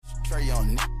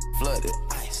on flooded.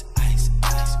 Ice, ice,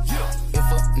 ice. Yeah. If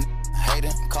a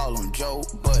hatin', call him Joe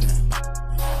Budden.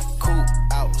 Cool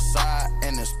outside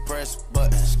and it's press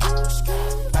buttons.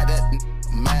 Got that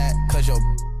mad cause your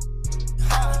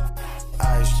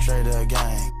ice trader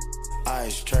gang.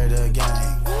 Ice trader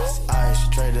gang. Ice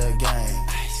trader gang.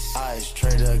 Ice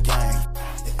trader gang.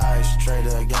 Ice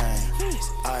trader gang.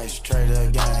 Ice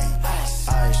trader gang.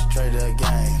 Ice trader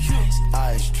gang.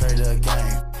 Ice trader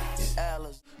gang.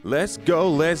 Let's go,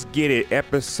 let's get it.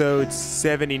 Episode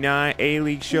 79,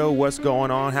 A-League Show. What's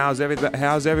going on? How's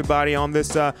everybody on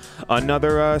this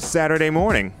another Saturday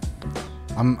morning?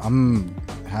 I'm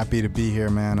happy to be here,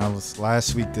 man. I was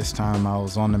last week this time I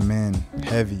was on the men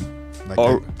heavy. Like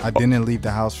I didn't leave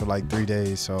the house for like 3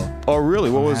 days, so. Oh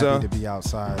really? What was happy to be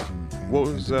outside? What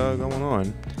was going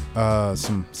on?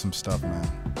 Some stuff,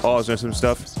 man. Oh, is there some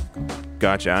stuff?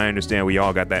 Gotcha. I understand. We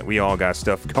all got that. We all got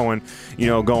stuff going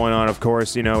on. Of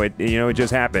course, it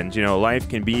just happens. Life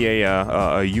can be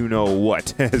a you know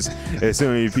what, as so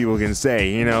many people can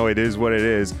say. It is what it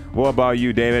is. What about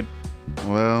you, David?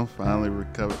 Well, finally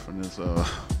recovered from this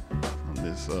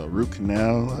root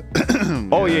canal.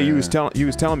 Oh yeah, you was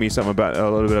telling me something about a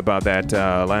little bit about that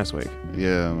last week.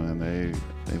 Yeah, man. They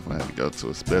had to go to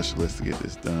a specialist to get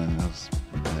this done. That was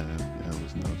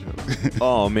no joke.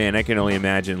 Oh man, I can only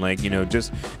imagine. Like,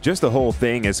 just the whole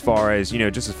thing as far as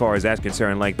that's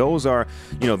concerned. Like, those are,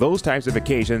 those types of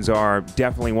occasions are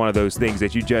definitely one of those things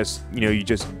that you just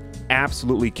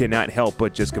absolutely cannot help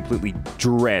but just completely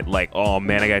dread. Like, oh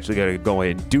man, I actually gotta go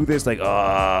ahead and do this. Like,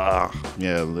 Yeah,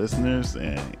 listeners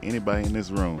and anybody in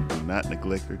this room, do not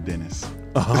neglect your dentist.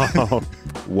 Oh,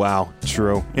 wow,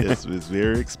 true. It's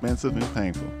very expensive and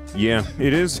painful. Yeah,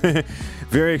 it is.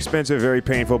 Very expensive, very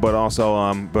painful, but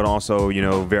also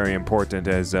very important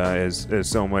as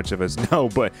so much of us know.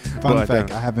 But fun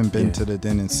fact, I haven't been to the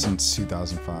dentist since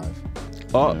 2005.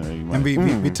 Oh, and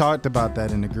we talked about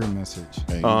that in the group message.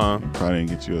 Hey, probably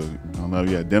get you I don't know if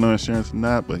you got dental insurance or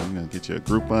not, but get you a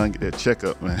Groupon, get that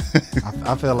checkup, man.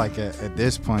 I feel like at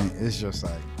this point it's just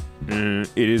like it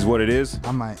is what it is.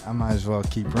 I might as well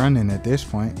keep running at this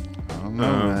point. I don't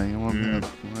know, man. You want to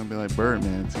be like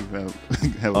Birdman,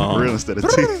 have a grill instead of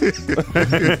teeth.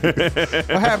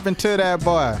 What happened to that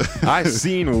boy? I've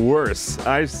seen worse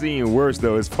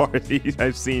though. As far as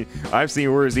I've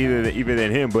seen worse even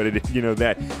than him. But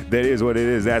that is what it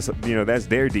is. That's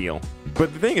their deal.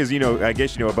 But the thing is, I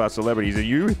guess about celebrities,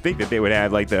 you would think that they would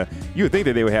have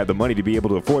the money to be able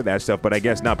to afford that stuff, but I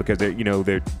guess not, because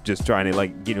they're just trying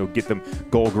to get them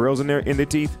gold grills in their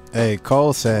teeth. Hey,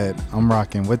 Cole said I'm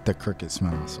rocking with the crooked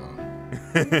smile, so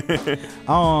I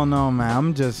don't know, man.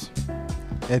 I'm just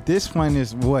at this point,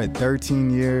 it's what, 13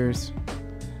 years.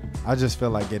 I just feel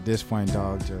like at this point,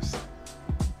 dog, just.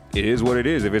 It is what it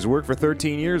is. If it's worked for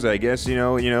 13 years, I guess, it's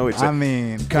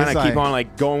kind of keep on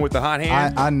going with the hot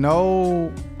hand. I know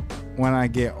when I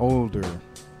get older,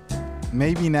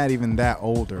 maybe not even that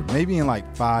older, maybe in like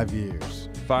 5 years.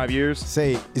 5 years?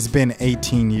 Say it's been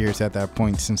 18 years at that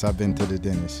point since I've been to the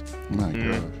dentist. My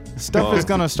God. Stuff is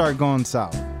going to start going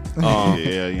south.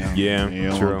 Yeah,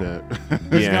 true.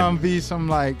 There's gonna be some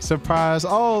like surprise.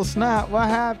 Oh snap! What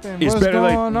happened? It's What's better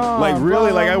going on? Like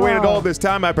really, blah, I blah, waited blah. all this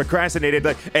time. I procrastinated.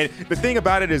 And the thing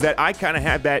about it is that I kind of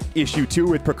had that issue too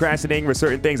with procrastinating with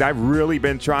certain things. I've really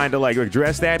been trying to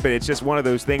address that, but it's just one of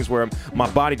those things where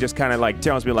my body just kind of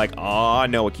tells me oh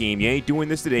no, Akeem, you ain't doing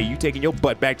this today. You taking your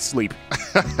butt back to sleep.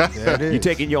 There it is. You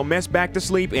taking your mess back to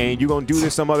sleep, and you gonna do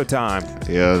this some other time.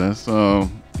 Yeah, that's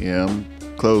I'm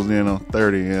closing in on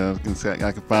 30. Yeah,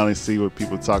 I can finally see what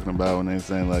people are talking about when they're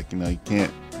saying you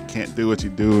can't do what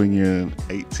you do when you're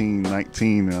 18,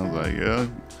 19. And I was like, yeah,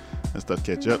 that stuff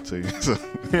catch up to you. So.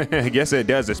 I guess it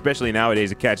does, especially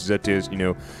nowadays. It catches up to us,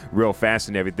 real fast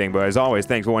and everything. But as always,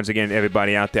 thanks once again,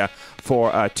 everybody out there,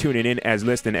 for tuning in,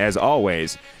 listening as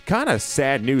always. Kind of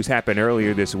sad news happened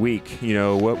earlier this week.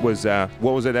 What was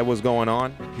it that was going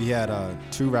on? We had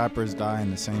 2 rappers die in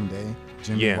the same day.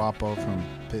 Jimmy Wapo from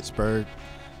Pittsburgh.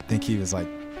 I think he was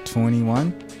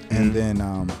 21. And then,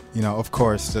 of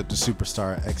course, the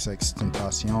superstar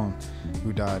XXXTentacion,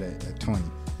 who died at 20.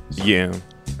 So yeah.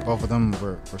 Both of them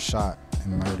were shot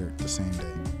and murdered the same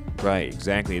day. Right,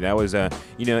 exactly. That was and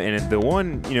the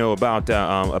one about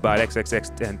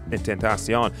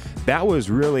XXXTentacion, that was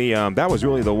really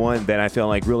the one that I felt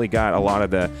like really got a lot of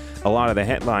the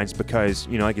headlines, because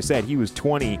like you said, he was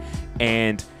 20,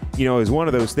 and it was one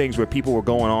of those things where people were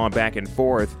going on back and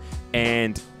forth,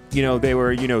 and they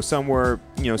were, some were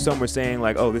saying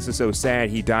like, oh, this is so sad,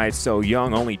 he died so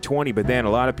young, only 20. But then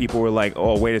a lot of people were like,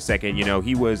 oh, wait a second,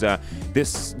 he was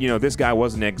this guy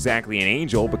wasn't exactly an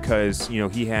angel, because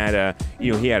he had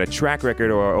a track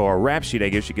record or a rap sheet, I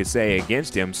guess you could say,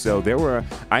 against him. So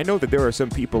I know that there were some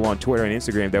people on Twitter and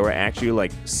Instagram that were actually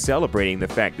like celebrating the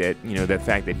fact that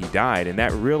he died, and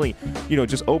that really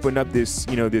just opened up this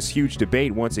this huge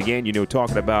debate once again,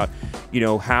 talking about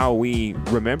how we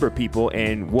remember people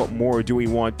and what more do we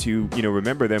want to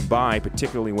remember them by,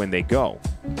 particularly when they go.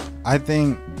 I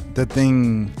think the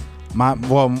thing,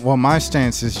 my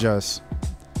stance is just,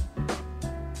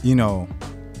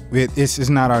 it's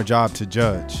not our job to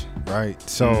judge, right?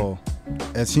 So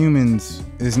as humans,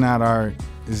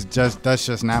 that's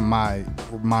just not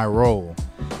my role.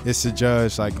 It's to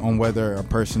judge like on whether a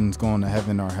person's going to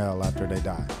heaven or hell after they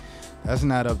die. That's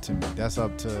not up to me. That's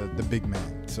up to the big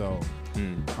man. So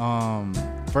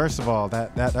first of all,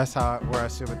 that's where I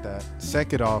sit with that.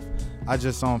 Second off, I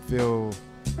just don't feel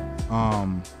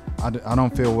I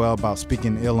don't feel well about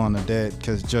speaking ill on the dead,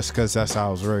 because that's how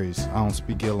I was raised. I don't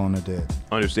speak ill on the dead.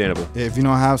 Understandable. If you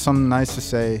don't have something nice to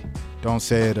say, don't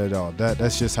say it at all.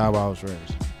 That's just how I was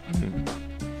raised.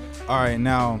 All right,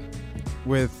 now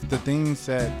with the things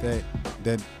that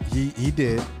he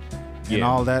did and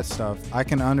all that stuff, I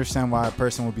can understand why a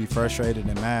person would be frustrated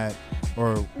and mad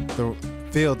or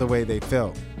feel the way they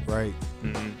felt, right?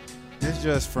 It's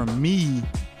just, for me,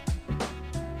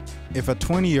 if a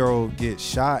 20-year-old gets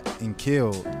shot and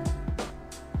killed,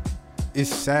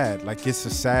 it's sad. Like, it's a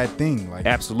sad thing. Like,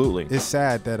 absolutely, it's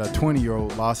sad that a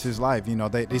 20-year-old lost his life.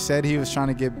 They said he was trying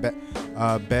to get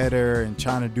better and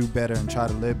trying to do better and try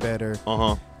to live better,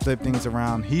 flip things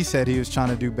around. He said he was trying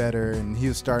to do better, and he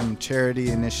was starting charity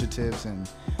initiatives and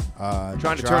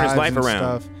trying to turn his life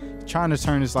around. Trying to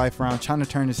turn his life around, trying to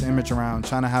turn his image around,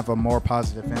 trying to have a more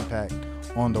positive impact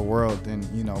on the world than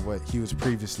what he was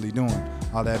previously doing.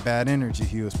 All that bad energy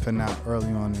he was putting out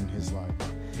early on in his life.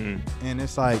 And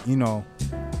it's like, a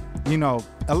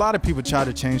lot of people try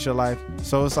to change their life.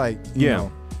 So it's like,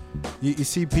 you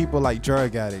see people like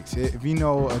drug addicts. If you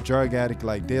know a drug addict,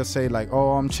 like, they'll say like,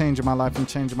 oh, I'm changing my life.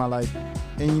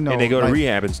 And and they go to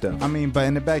rehab and stuff. I mean, but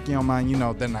in the back of your mind,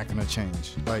 they're not going to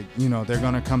change. Like, they're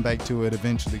going to come back to it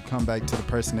eventually, come back to the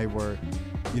person they were,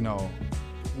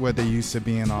 what they used to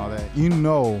be and all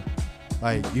that.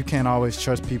 Like, you can't always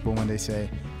trust people when they say,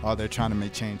 oh, they're trying to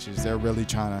make changes. They're really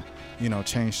trying to,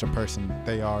 change the person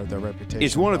they are, their reputation.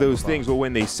 It's one of those things where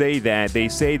when they say that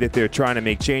they're trying to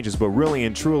make changes, but really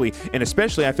and truly, and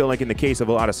especially I feel like in the case of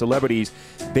a lot of celebrities,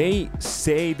 they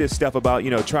say this stuff about,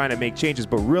 trying to make changes,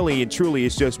 but really and truly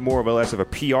it's just more or less of a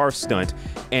PR stunt.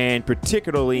 And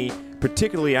particularly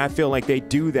I feel like they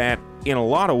do that in a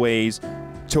lot of ways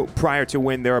prior to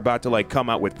when they're about to like come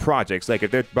out with projects. Like if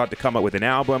they're about to come out with an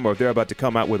album or if they're about to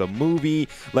come out with a movie,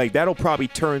 like that'll probably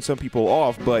turn some people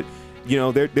off, but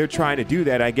they're trying to do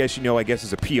that, I guess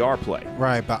it's a PR play.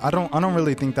 Right, but I don't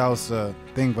really think that was the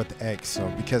thing with X. So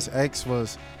because X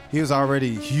was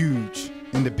already huge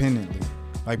independently.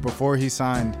 Like before he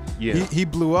signed, he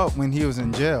blew up when he was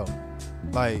in jail.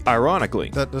 Like, ironically,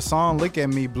 the song "Look at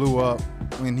Me" blew up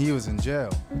when he was in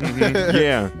jail.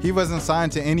 He wasn't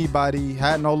signed to anybody,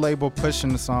 had no label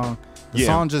pushing the song. The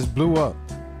song just blew up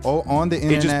on the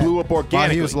internet. It just blew up organically while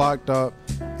he was locked up,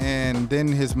 and then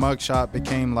his mugshot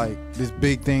became like this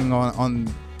big thing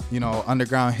on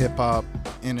underground hip hop,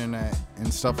 internet,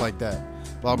 and stuff like that.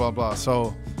 Blah blah blah.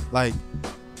 So like,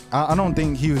 I don't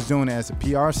think he was doing it as a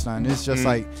PR stunt. It's just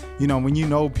like,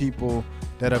 when people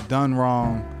that have done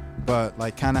wrong, but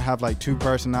like kind of have like two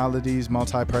personalities,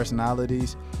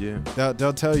 multi-personalities.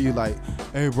 They'll tell you like,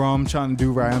 hey bro, I'm trying to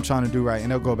do right,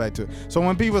 and they'll go back to it. So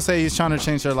when people say he's trying to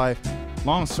change their life,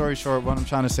 long story short, what I'm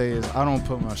trying to say is I don't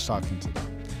put much stock into that.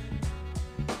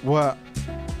 What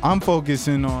I'm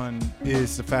focusing on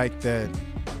is the fact that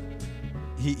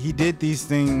he did these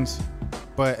things,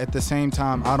 but at the same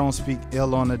time, I don't speak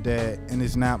ill on the dead, and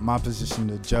it's not my position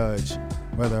to judge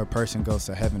whether a person goes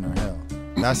to heaven or hell.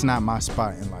 That's not my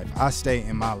spot in life. I stay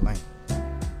in my lane.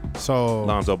 So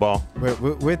Lonzo Ball.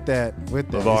 With that,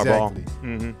 LeVar exactly.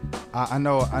 Ball. I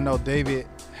know David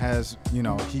has,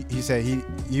 he said he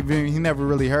never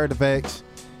really heard of X.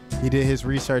 He did his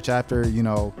research after,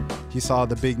 he saw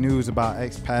the big news about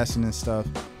X passing and stuff,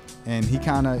 and he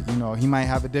kind of, he might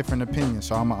have a different opinion.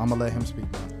 So I'm gonna let him speak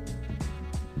now.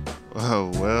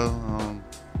 Oh well,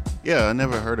 yeah, I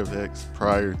never heard of X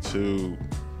prior to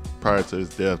his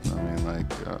death.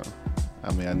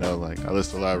 I know, like, I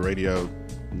listen to a lot of radio,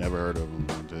 never heard of him.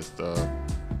 Just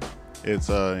it's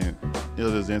it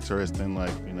was just interesting.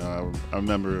 Like, I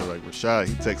remember like Rashad,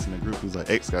 he texted in the group. He was like,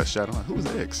 X got shot. I'm like, who was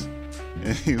X?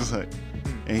 And he was like,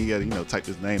 and he had type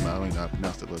his name out. I don't even know how to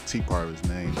pronounce the little T part of his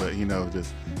name, but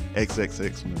just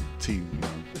XXX from the T.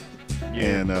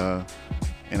 Yeah.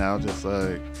 And I was just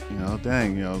like,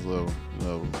 dang, I was a little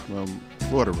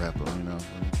Florida rapper, he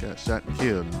got shot and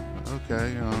killed. And I'm like,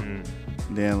 okay,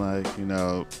 Then like,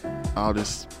 I'll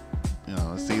just,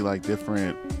 I see like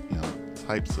different,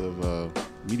 types of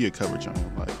media coverage on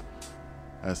him. Like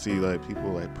I see like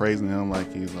people like praising him,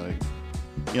 like he's like,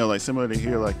 like similar to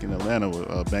here, like in Atlanta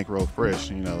with Bankroll Fresh,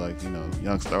 like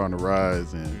young star on the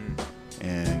rise and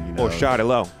or Shot It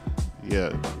Low. Yeah,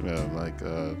 like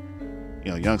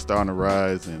young star on the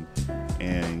rise and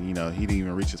he didn't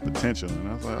even reach his potential. And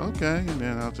I was like, okay. And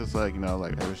then I was just like,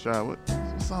 like, hey, Rashad, what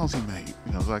songs he made?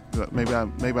 Like maybe I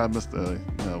must have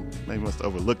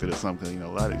overlooked it or something.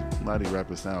 A lot of these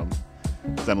rappers sound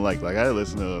like I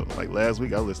listened to, like last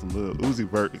week I listened to Lil Uzi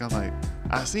Vert. I'm like,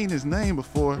 I seen his name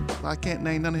before, but I can't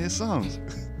name none of his songs.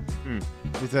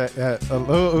 Is that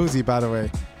Lil Uzi, by the way?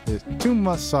 Is too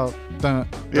much salt. Yeah.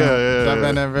 Yeah,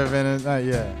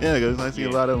 because I see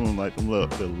a lot of them like the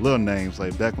little names.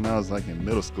 Like back when I was like in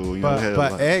middle school, but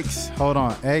like, X, hold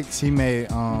on, X, he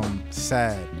made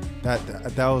Sad.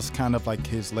 That was kind of like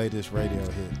his latest radio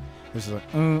hit. It was like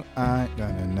let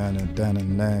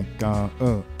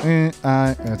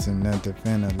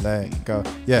go.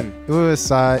 Yeah, it was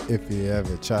side if you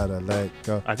ever try to let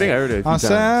go. I think I heard it a few I times.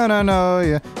 said I know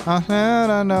you. I said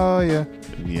I know you.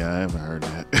 Yeah, I haven't heard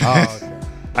that. Oh, okay.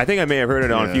 I think I may have heard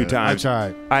it on a few times. I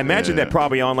tried. I imagine that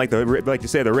probably on like you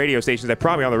said, the radio stations. That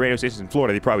probably on the radio stations in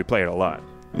Florida, they probably play it a lot.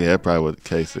 Yeah, that's probably what the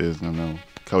case is. I know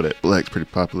Kodak Black's pretty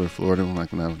popular in Florida.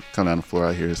 Like when I come down to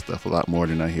Florida, I hear his stuff a lot more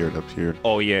than I hear it up here.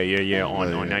 Oh yeah.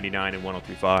 On 99 and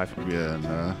 103.5. Yeah,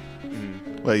 nah.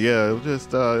 But yeah, it was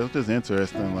just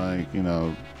interesting. Like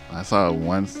I saw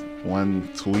one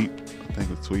tweet. I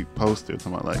think a tweet posted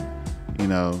talking about like,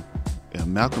 if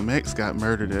Malcolm X got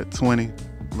murdered at 20,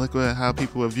 look at how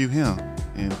people would view him.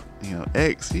 And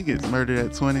X, he gets murdered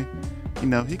at 20.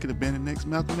 He could have been the next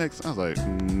Malcolm X. I was like,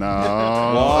 no.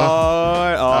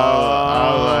 What?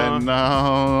 I was like, no,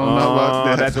 I don't know about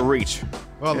that. That's a reach.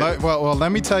 Well,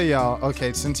 let me tell y'all.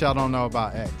 Okay, since y'all don't know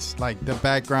about X, like the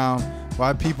background,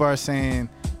 why people are saying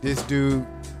this dude,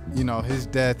 his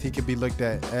death, he could be looked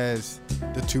at as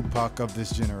the Tupac of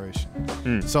this generation.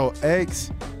 So X,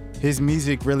 his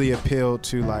music really appealed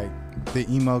to like the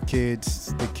emo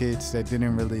kids, the kids that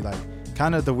didn't really like,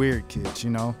 kind of the weird kids,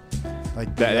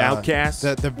 like the outcasts,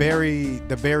 the very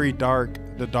dark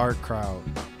crowd,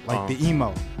 like the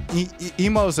emo.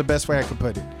 Emo is the best way I could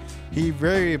put it. He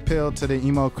very appealed to the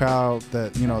emo crowd,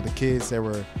 the kids that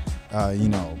were,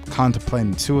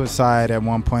 contemplating suicide at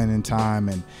one point in time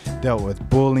and dealt with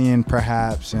bullying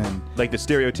perhaps, and like the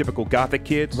stereotypical gothic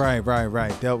kids. Right.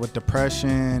 Dealt with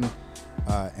depression,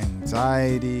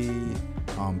 anxiety,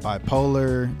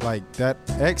 bipolar, like that.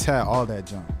 X had all that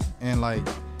junk, and like,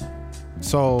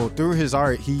 so through his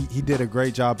art, he did a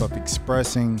great job of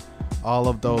expressing all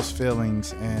of those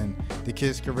feelings, and the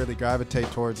kids could really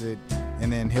gravitate towards it. And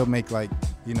then he'll make like,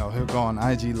 he'll go on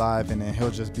IG Live, and then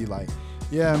he'll just be like,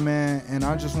 yeah, man, and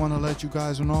I just want to let you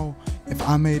guys know, if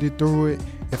I made it through it,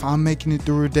 if I'm making it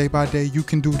through it day by day, you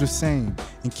can do the same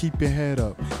and keep your head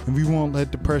up, and we won't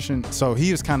let depression. So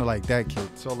he was kind of like that kid.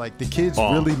 So like the kids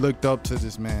really looked up to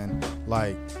this man,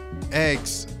 like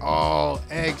X, you know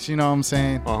what I'm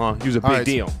saying? He was a big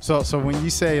deal. So when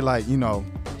you say like,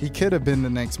 he could have been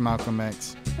the next Malcolm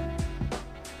X,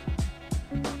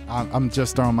 I'm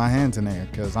just throwing my hands in there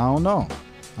because I don't know.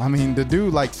 I mean, the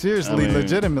dude, like, seriously,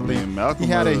 legitimately, he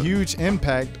had a huge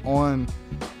impact on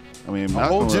a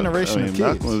whole generation of kids.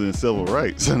 Malcolm was in civil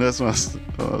rights, and that's what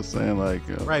I was saying. Like,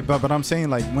 right, but I'm saying,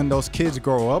 like, when those kids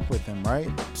grow up with him, right?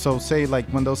 So say, like,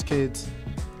 when those kids,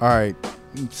 all right,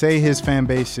 say his fan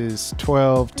base is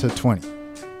 12 to 20.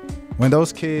 When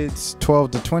those kids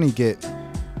 12 to 20 get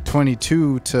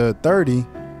 22 to 30,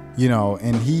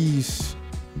 and he's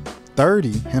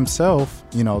 30 himself,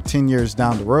 10 years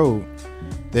down the road,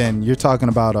 then you're talking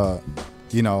about a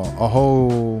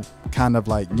whole kind of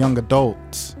like young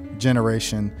adults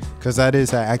generation, because that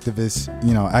is an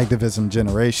activism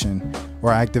generation,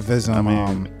 or activism,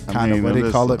 what they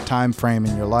call it, time frame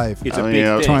in your life. It's a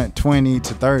big thing. 20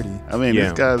 to 30.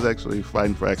 This guy's actually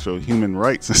fighting for actual human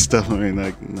rights and stuff.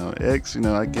 X,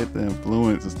 I get the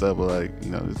influence and stuff, but like,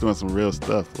 he's doing some real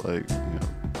stuff, like,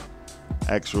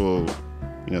 actual,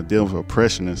 dealing with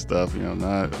oppression and stuff,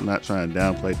 not trying to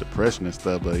downplay depression and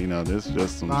stuff, but, this is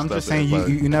just some stuff. I'm just saying,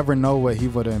 you never know what he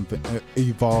would have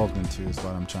evolved into, is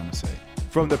what I'm trying to say.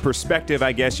 from the perspective,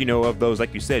 I guess, of those,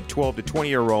 like you said, 12 to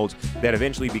 20-year-olds that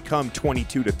eventually become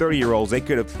 22 to 30-year-olds, they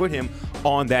could have put him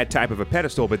on that type of a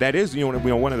pedestal. But that is,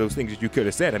 one of those things that you could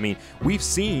have said. I mean, we've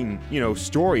seen,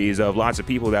 stories of lots of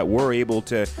people that were able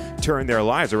to turn their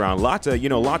lives around. Lots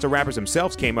of rappers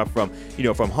themselves came up from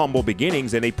humble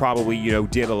beginnings, and they probably,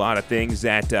 did a lot of things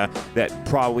that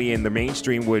probably in the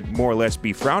mainstream would more or less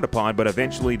be frowned upon, but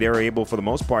eventually they were able, for the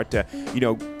most part, to,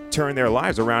 turn their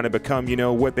lives around and become,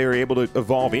 what they were able to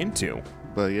evolve into.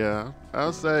 But yeah,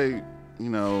 I'll say,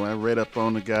 I read up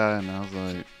on the guy and I was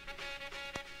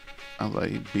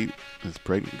like, he beat his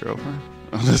pregnant girlfriend.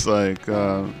 I'm just like,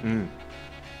 I mean,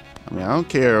 I don't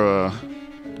care. I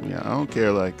don't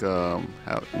care. Like, how,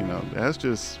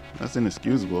 that's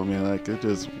inexcusable. I mean, like, it's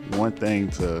just one thing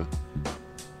to,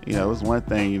 it's one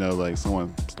thing, like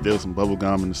someone steal some bubble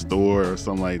gum in the store or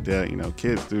something like that.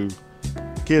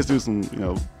 Kids do some,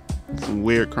 some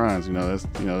weird crimes. That's,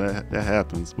 that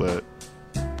happens. But,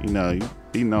 you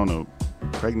beating on a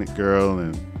pregnant girl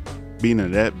and beating her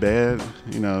that bad,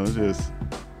 it's just,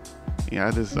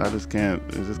 I just can't.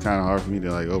 It's just kind of hard for me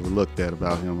to like overlook that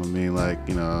about him. I mean, like,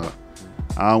 I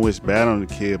don't wish bad on the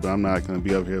kid, but I'm not gonna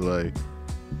be up here like,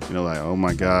 like, oh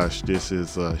my gosh, this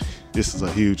is a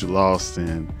huge loss,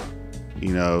 and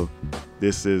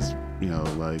this is,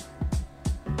 like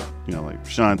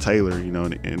Sean Taylor,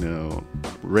 in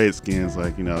Redskins,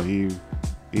 like, he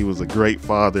was a great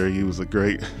father, he was a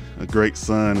great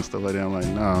son and stuff like that. I'm like,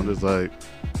 no,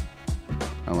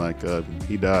 I'm like,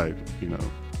 he died,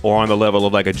 Or on the level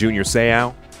of like a Junior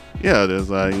Seau. Yeah, there's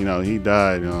like, he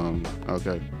died.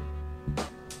 Okay.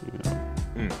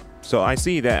 So I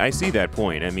see that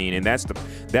point. I mean, and that's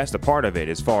the part of it,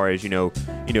 as far as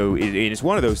it's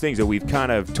one of those things that we've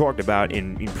kind of talked about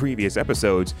in previous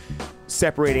episodes,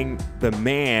 separating the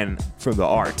man from the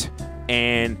art.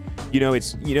 And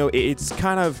it's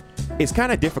kind of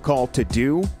difficult to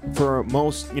do for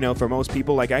most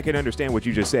people. Like, I can understand what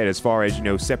you just said as far as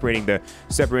separating the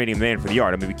man from the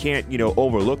art. I mean, we can't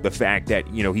overlook the fact that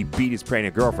he beat his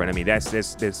pregnant girlfriend. I mean, that's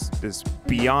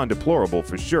beyond deplorable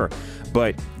for sure.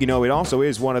 But it also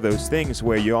is one of those things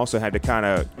where you also had to kind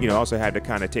of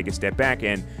take a step back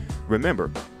and remember,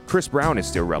 Chris Brown is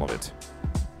still relevant.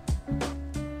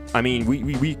 I mean,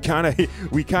 we kind of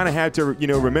had to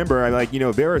remember, like,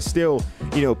 there are still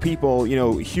people,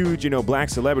 huge black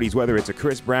celebrities, whether it's a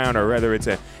Chris Brown or whether it's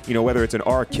an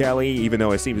R. Kelly, even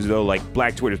though it seems as though like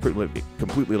Black Twitter's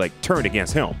completely like turned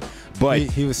against him, but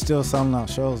he was still selling out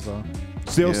shows though.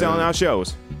 Selling out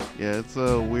shows. Yeah, it's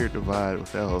a weird divide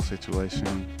with that whole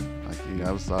situation. Like,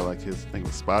 I saw like his thing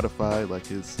with Spotify, like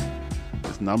his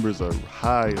numbers are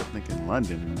high, I think, in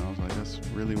London, and I was like, that's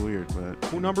really weird. But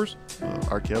who numbers?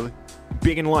 R. Kelly.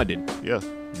 Big in London. Yeah.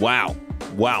 Wow,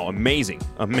 amazing.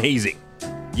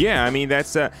 Yeah, I mean,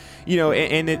 that's that's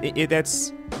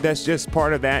just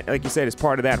part of that. Like you said, it's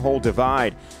part of that whole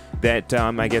divide that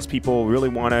I guess people really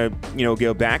want to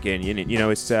go back in.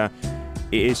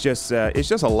 It's just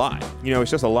a lot.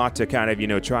 It's just a lot to kind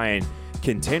of try and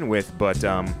contend with. But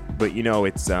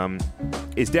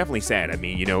it's definitely sad. I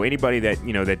mean, anybody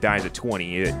that dies at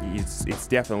 20, it's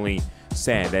definitely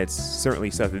sad. That's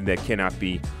certainly something that cannot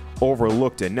be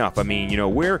overlooked enough. I mean,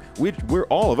 we're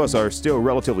all of us are still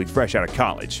relatively fresh out of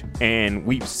college, and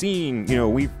we've seen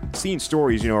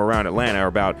stories around Atlanta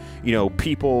about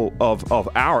people of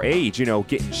our age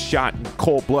getting shot in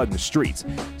cold blood in the streets.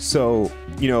 So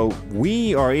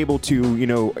we are able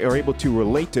to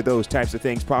relate to those types of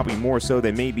things probably more so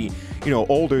than maybe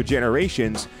older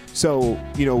generations. So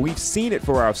we've seen it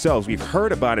for ourselves, we've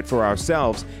heard about it for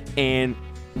ourselves, and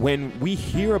when we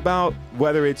hear about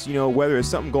whether it's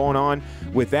something going on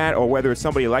with that, or whether it's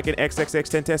somebody like an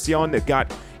XXXTentacion that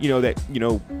got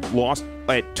lost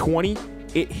at 20,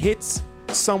 it hits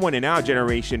someone in our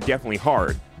generation definitely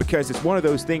hard, because it's one of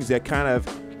those things that kind of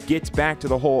gets back to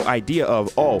the whole idea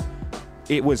of, oh,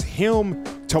 it was him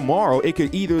tomorrow. It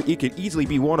could easily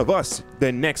be one of us the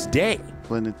next day.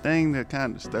 But the thing that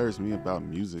kind of disturbs me about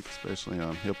music, especially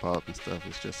on hip hop and stuff,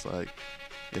 is just like,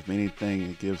 if anything,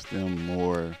 it gives them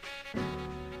more,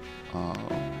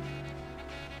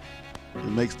 it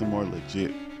makes them more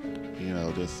legit.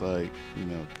 Just like,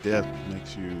 death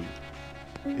makes you,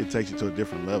 it takes you to a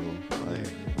different level.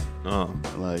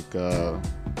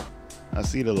 I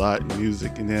see it a lot in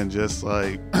music, and then just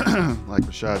like, like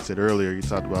Rashad said earlier, you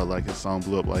talked about like his song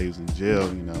blew up while he was in jail.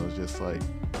 It's just like,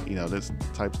 this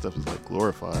type of stuff is like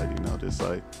glorified. Just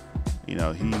like, he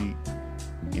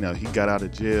got out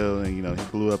of jail, and he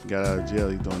blew up and got out of jail.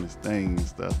 He's doing his thing and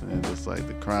stuff, and then just like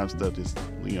the crime stuff just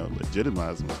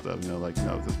legitimizes him and stuff.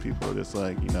 Because people are just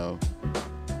like,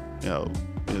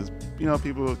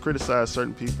 people criticize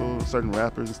certain people, certain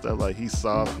rappers and stuff, like he's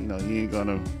soft, he ain't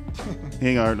gonna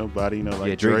hurt nobody, like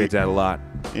yeah, Drake gets that a lot.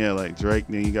 Yeah, like Drake.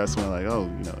 Then you got someone like, oh,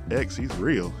 X, he's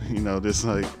real. Just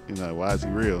like, why is he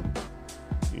real?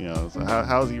 So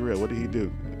how is he real? What did he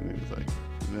do? And it's like,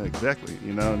 exactly,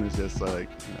 and it's just like,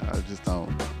 I just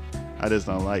don't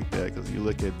like that, because you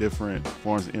look at different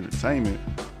forms of entertainment,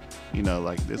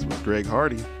 like this was Greg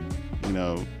Hardy,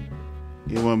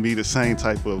 it wouldn't be the same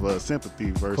type of sympathy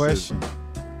versus. Question: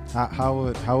 How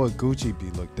would Gucci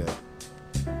be looked at?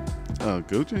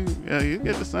 Gucci, yeah, you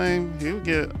get the same. He would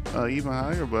get even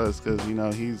higher buzz, because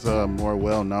he's more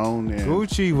well known. And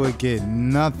Gucci would get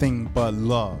nothing but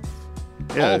love.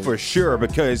 Yeah. Oh, for sure,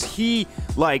 because he's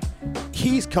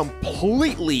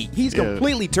completely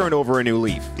turned over a new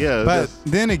leaf. Yeah, but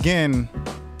then again,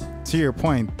 to your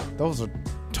point, those are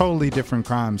totally different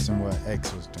crimes than what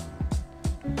X was doing.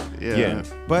 Yeah.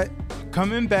 But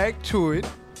coming back to it,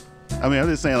 I mean, I'm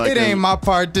just saying, like, it ain't my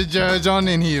part to judge on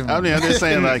any of it. I mean, I'm just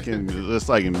saying, like, in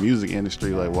the music industry,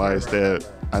 like, why is that?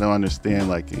 I don't understand,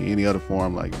 like, in any other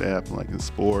form like that, like in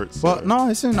sports. Well, no,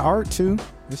 it's in art too.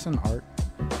 It's in art.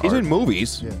 It's in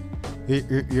movies. Yeah.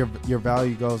 Your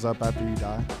value goes up after you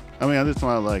die. I mean, I just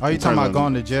want to, like. Are you talking about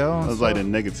going to jail? It was like the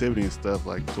negativity and stuff,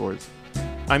 like, towards.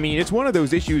 I mean, it's one of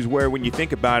those issues where when you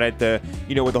think about it,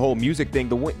 with the whole music thing,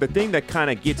 the thing that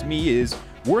kind of gets me is,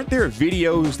 weren't there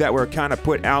videos that were kind of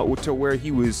put out to where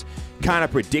he was kind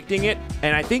of predicting it?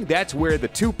 And I think that's where the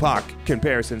Tupac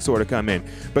comparison sort of come in,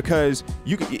 because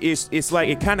it's like,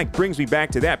 it kind of brings me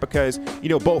back to that, because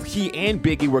both he and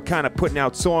Biggie were kind of putting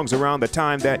out songs around the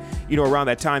time that they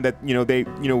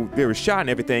were shot and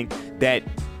everything, that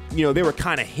they were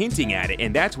kind of hinting at it,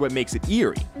 and that's what makes it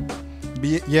eerie.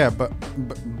 Yeah, but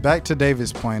back to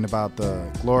David's point about the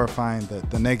glorifying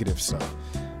the negative stuff.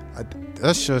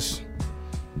 That's just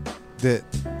that.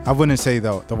 I wouldn't say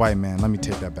the white man. Let me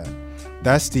take that back.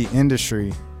 That's the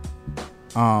industry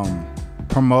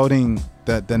promoting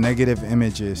the negative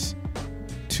images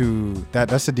to that.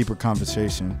 That's a deeper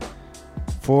conversation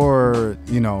for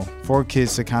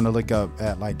kids to kind of look up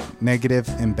at, like, negative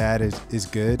and bad is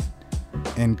good,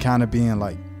 and kind of being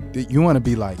like, you want to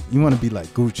be like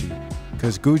Gucci.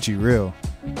 Because Gucci real.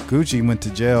 Gucci went to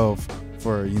jail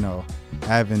for,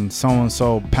 having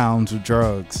so-and-so pounds of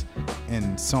drugs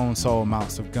and so-and-so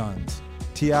amounts of guns.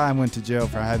 T.I. went to jail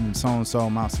for having so-and-so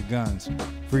amounts of guns.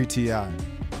 Free T.I.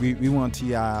 We want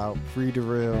T.I. out. Free the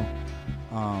real.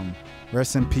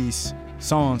 Rest in peace,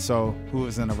 so-and-so who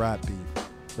was in a rap beef.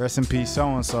 Rest in peace,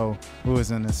 so-and-so who was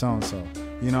in the so-and-so.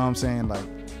 You know what I'm saying? Like,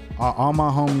 all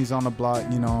my homies on the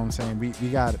block, you know what I'm saying? We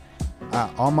got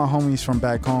all my homies from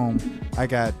back home. I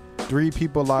got 3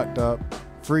 people locked up.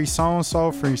 Free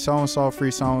so-and-so, free so-and-so,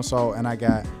 free so-and-so, and I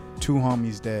got 2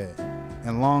 homies dead.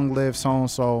 And long live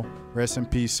so-and-so, rest in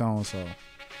peace so-and-so.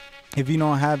 If you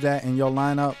don't have that in your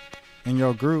lineup, in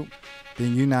your group,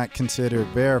 then you're not considered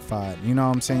verified. You know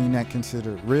what I'm saying? You're not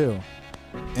considered real.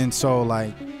 And so,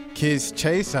 like, kids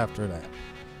chase after that.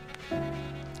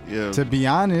 Yeah. To be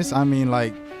honest, I mean,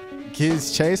 like,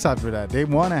 kids chase after that. They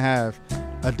want to have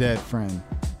a dead friend.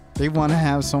 They want to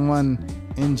have someone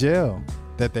in jail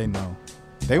that they know.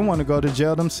 They want to go to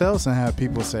jail themselves and have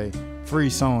people say, free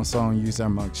so-and-so, and use their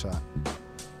mugshot.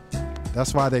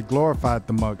 That's why they glorified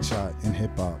the mugshot in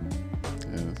hip-hop.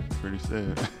 Yeah, it's pretty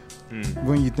sad.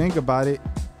 When you think about it,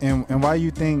 and why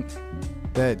you think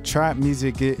that trap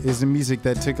music is the music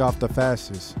that took off the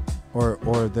fastest, or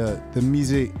the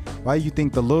music, why you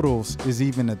think the Littles is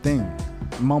even a thing?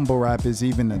 Mumble rap is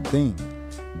even a thing.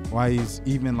 Why he's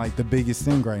even, like, the biggest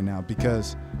thing right now?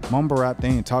 Because mumble rap, they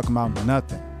ain't talking about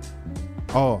nothing.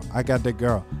 Oh, I got the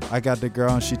girl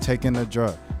and she taking the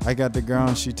drug. I got the girl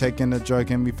and she taking the drug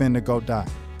and we finna go die.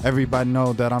 Everybody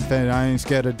know that I ain't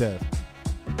scared of death.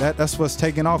 That's what's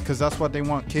taking off, because that's what they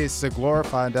want kids to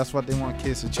glorify. That's what they want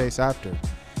kids to chase after.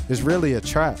 It's really a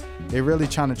trap. They're really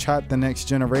trying to trap the next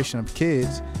generation of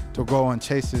kids to go and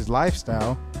chase his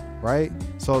lifestyle, right?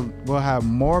 So we'll have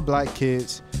more black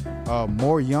kids,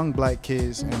 more young black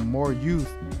kids, and more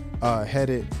youth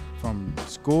headed from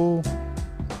school,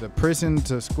 the prison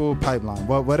to school pipeline,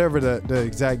 whatever the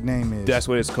exact name is. That's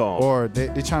what it's called. Or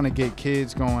they're trying to get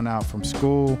kids going out from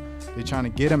school. They're trying to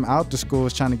get them out the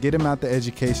schools, trying to get them out the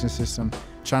education system,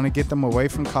 trying to get them away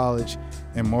from college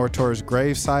and more towards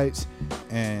grave sites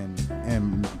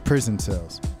and prison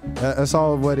cells. That's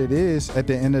all what it is at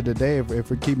the end of the day, if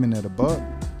we're keeping it a buck.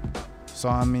 So,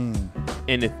 I mean,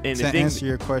 and to answer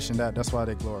your question, that's why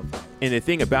they glorify it. And the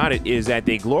thing about it is that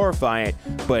they glorify it,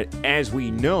 but as we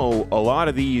know, a lot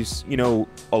of these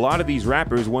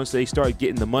rappers, once they start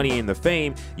getting the money and the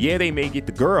fame, yeah, they may get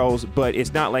the girls, but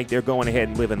it's not like they're going ahead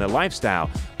and living the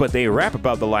lifestyle. But they rap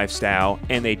about the lifestyle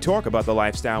and they talk about the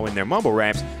lifestyle in their mumble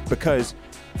raps because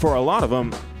for a lot of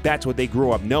them, that's what they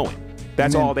grew up knowing.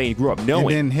 That's all they grew up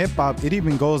knowing. And then hip hop, it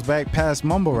even goes back past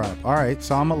mumble rap. All right,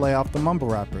 so I'm gonna lay off the mumble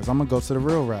rappers. I'm gonna go to the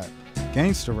real rap,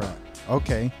 gangster rap.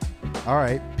 Okay, all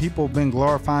right. People been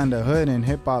glorifying the hood in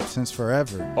hip hop since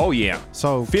forever. Oh yeah.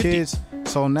 So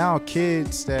now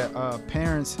kids that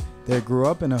parents that grew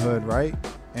up in the hood, right,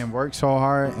 and worked so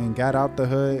hard and got out the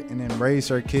hood and then raised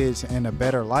their kids in a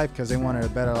better life because they wanted a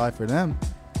better life for them.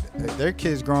 Their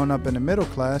kids growing up in the middle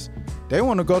class, they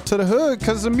want to go to the hood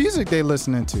because of the music they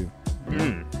listening to.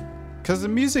 Because the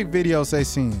music videos they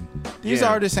seen. These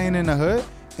artists ain't in the hood.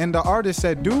 And the artists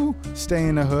that do stay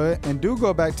in the hood and do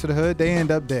go back to the hood, they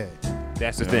end up dead.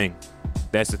 That's the thing.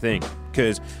 That's the thing.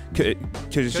 Because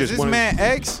it's just this man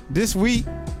X, this week,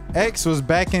 X was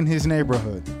back in his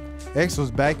neighborhood. X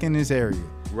was back in his area.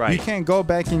 Right. You can't go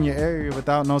back in your area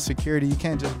without no security. You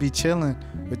can't just be chilling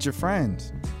with your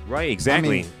friends. Right, exactly.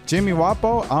 I mean, Jimmy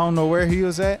Wapo, I don't know where he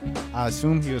was at. I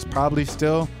assume he was probably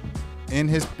still in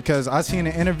his, because I seen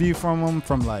an interview from him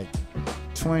from like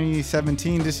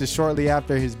 2017. This is shortly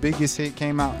after his biggest hit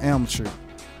came out, Elm Street.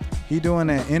 He doing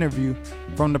an interview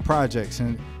from the projects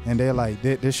and they're like,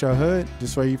 this your hood?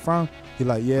 This where you from? He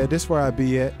like, yeah, this where I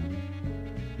be at.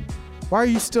 Why are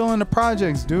you still in the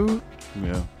projects, dude?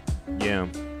 Yeah.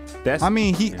 That's, I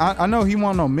mean, I know he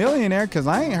wasn't no millionaire because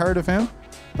I ain't heard of him,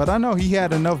 but I know he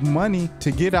had enough money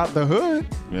to get out the hood,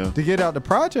 to get out the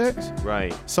projects.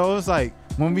 Right. So it's like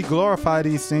when we glorify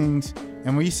these things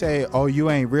and we say, oh, you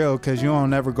ain't real because you don't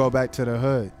never go back to the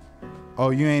hood. Oh,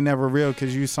 you ain't never real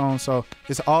because you so-and-so.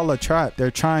 It's all a trap.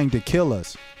 They're trying to kill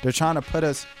us. They're trying to put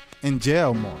us in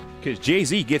jail more. Because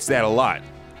Jay-Z gets that a lot.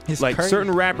 It's like crazy.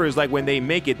 Certain rappers, like when they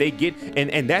make it, they get,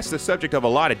 and that's the subject of a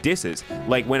lot of disses.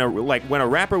 Like when a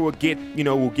rapper will get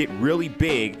really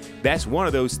big, that's one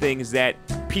of those things that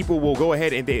people will go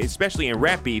ahead and they, especially in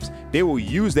rap beefs, they will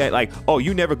use that like, oh,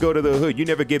 you never go to the hood, you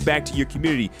never get back to your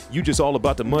community, you just all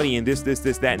about the money and this,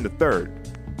 that, and the third.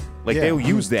 Like they'll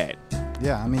use that.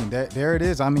 Yeah, I mean, there it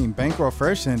is. I mean, Bankroll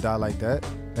Fresh didn't die like that.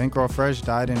 Bankroll Fresh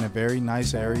died in a very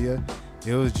nice area.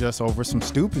 It was just over some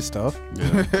stupid stuff.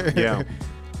 Yeah.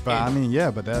 But I mean,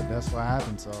 but that's what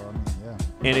happened. So I mean,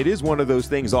 And it is one of those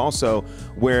things also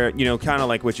where, kind of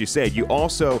like what you said, you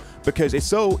also, because it's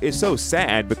so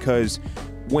sad because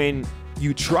when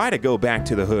you try to go back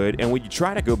to the hood and when you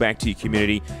try to go back to your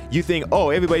community, you think, oh,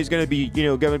 everybody's going to be,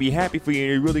 going to be happy for you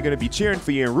and they're really going to be cheering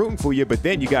for you and rooting for you. But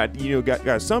then you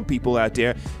got some people out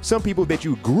there, some people that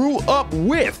you grew up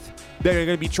with that are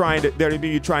going to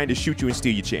be trying to shoot you and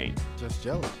steal your chain.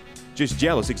 Just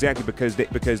jealous, exactly, because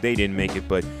they didn't make it.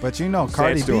 But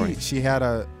Cardi B, she had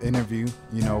a interview,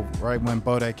 right when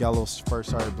Bodak Yellow first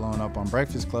started blowing up on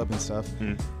Breakfast Club and stuff,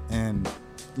 and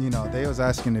they was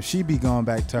asking if she be going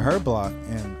back to her block,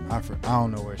 and I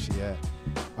don't know where she at,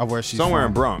 where she's somewhere from.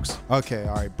 in Bronx. Okay,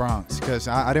 all right, Bronx, because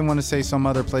I didn't want to say some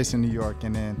other place in New York,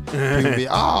 and then people be,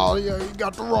 oh yeah, you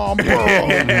got the wrong borough,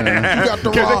 you got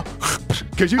the wrong.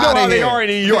 Because you know how they are in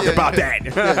New York about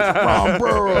that. Wrong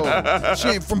borough. She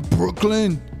ain't from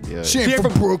Brooklyn. Yeah. She ain't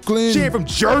from Brooklyn. She ain't from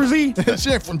Jersey.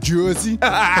 She ain't from Jersey.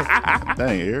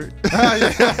 Dang, Eric.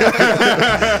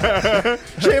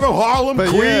 She ain't from Harlem, but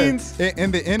Queens. Yeah,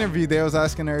 in the interview, they was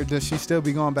asking her, does she still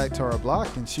be going back to her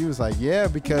block? And she was like, yeah,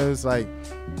 because like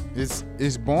it's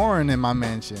boring in my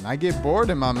mansion. I get bored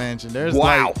in my mansion.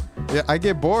 I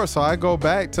get bored, so I go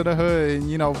back to the hood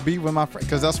and be with my friends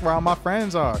because that's where all my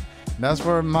friends are. That's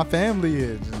where my family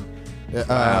is.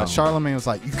 And, Charlemagne was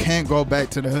like, you can't go back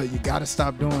to the hood. You got to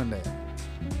stop doing that.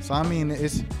 So, I mean,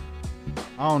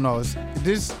 I don't know. It's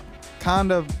this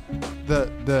kind of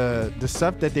the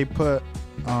stuff that they put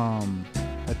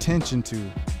attention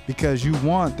to because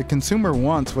the consumer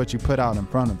wants what you put out in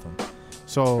front of them.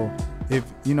 So, if,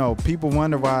 people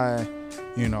wonder why,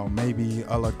 maybe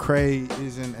a Lecrae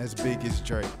isn't as big as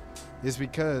Drake, it's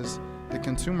because the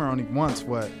consumer only wants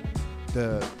what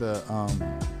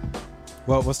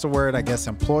what's the word? I guess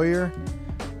employer,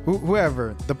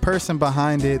 whoever, the person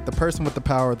behind it, the person with the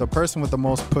power, the person with the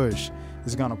most push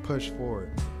is gonna push forward.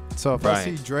 So if I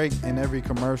see Drake in every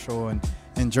commercial and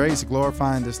Drake's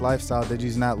glorifying this lifestyle that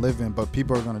he's not living, but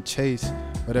people are gonna chase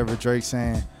whatever Drake's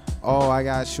saying. Oh, I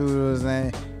got shooters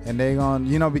and they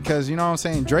gonna, because what I'm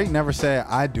saying, Drake never said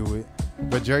I do it.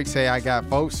 But Drake say I got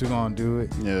folks who gonna do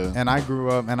it. Yeah. And I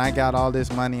grew up and I got all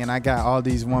this money and I got all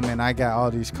these women, I got all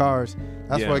these cars.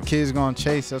 That's what kids gonna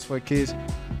chase. That's what kids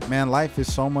man, life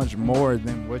is so much more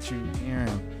than what you're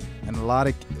hearing. And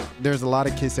there's a lot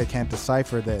of kids that can't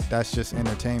decipher that that's just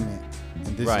entertainment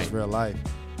and this is real life.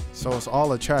 So it's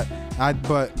all a trap.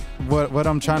 But what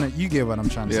I'm trying to, you get what I'm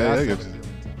trying to say.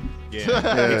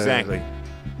 Yeah, exactly.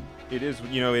 It is,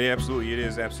 it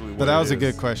is absolutely. But that was a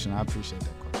good question. I appreciate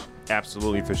that question.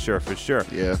 Absolutely, for sure.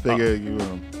 Yeah, I figure you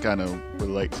kind of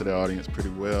relate to the audience pretty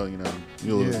well. You're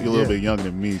a little bit younger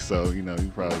than me, so you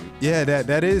probably. Yeah,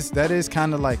 that is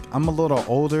kind of like, I'm a little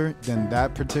older than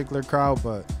that particular crowd,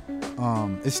 but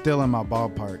it's still in my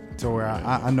ballpark to where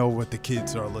I know what the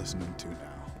kids are listening to now.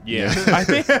 Yeah, I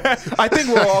think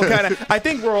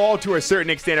we're all to a certain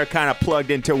extent are kind of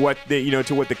plugged into what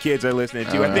the kids are listening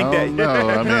to. I think I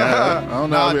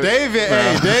don't know.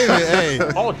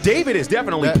 David. Oh, David is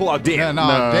definitely plugged in.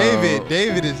 No.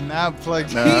 David is not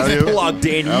plugged in. He's plugged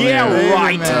in.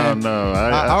 Right. No.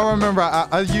 I remember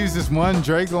I used this one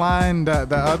Drake line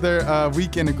the other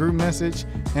week in a group message,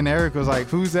 and Eric was like,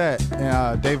 "Who's that?"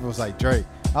 And David was like, "Drake."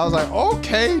 I was like,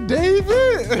 okay,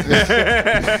 David.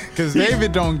 Because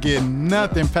David don't get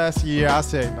nothing past the year. I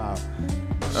say about,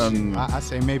 I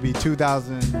say maybe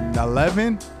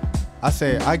 2011.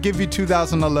 I give you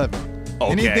 2011.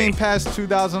 Okay. Anything past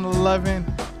 2011,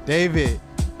 David,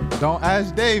 don't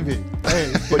ask David.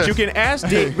 Hey. But you can ask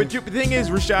David. But the thing is,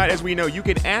 Rashad, as we know, you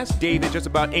can ask David just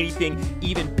about anything,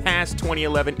 even past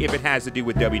 2011, if it has to do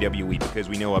with WWE, because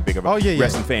we know how big of a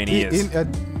wrestling fan he is.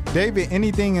 David,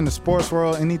 anything in the sports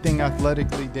world, anything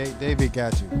athletically, David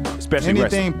got you. Especially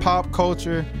anything wrestling. Pop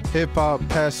culture, hip hop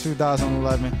past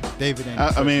 2011, David ain't.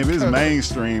 I mean, if it's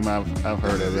mainstream, I've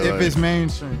heard of it. If it's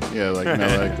mainstream. Yeah, I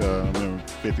remember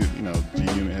 50,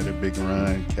 G-Unit had a big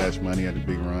run, Cash Money had a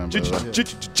big run.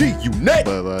 G-Unit!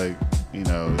 But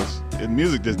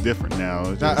music just different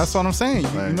now. That's what I'm saying.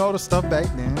 You know the stuff back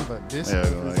then, but this.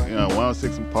 Yeah,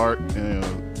 106 in Park,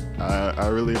 I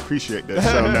really appreciate that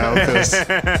show now, because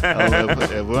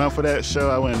if it weren't for that show,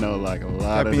 I wouldn't know a lot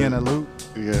of. Be in a loop.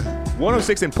 Yeah.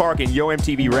 106 in Park and Yo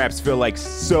MTV Raps feel like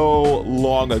so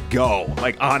long ago.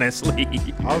 Like, honestly.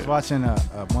 I was watching a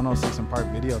 106 in Park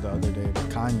video the other day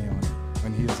with Kanye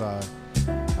when he was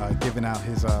giving out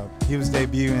his he was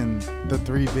debuting the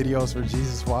 3 videos for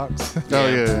Jesus Walks.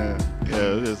 Yeah.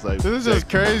 It was like, this is just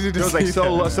crazy to see. It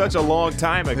feels like such a long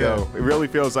time ago. Yeah. It really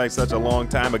feels like such a long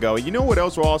time ago. You know what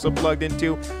else we're also plugged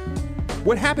into?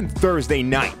 What happened Thursday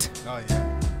night? Oh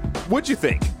yeah. What'd you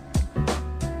think?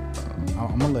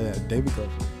 I'm gonna let David go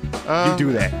for it. You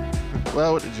do that.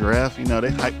 Well, with the draft, they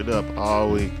hyped it up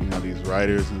all week. These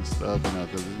writers and stuff.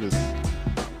 Because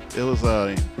it was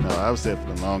I've said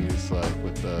for the longest,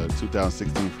 with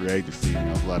 2016 free agency,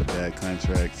 a lot of bad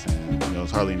contracts, and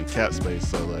it's hardly any cap space.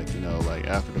 So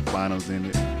after the finals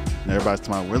ended, everybody's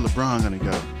talking about where LeBron gonna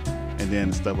go, and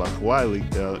then stuff like Kawhi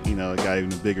leaked out, it got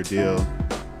even a bigger deal,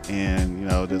 and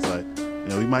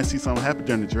we might see something happen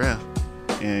during the draft,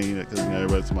 and because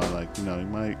everybody's talking about you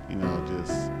might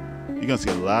you're gonna see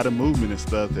a lot of movement and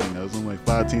stuff. And there's only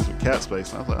 5 teams with cap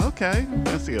space, and I was like, okay, I'm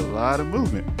gonna see a lot of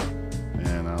movement.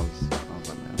 And I was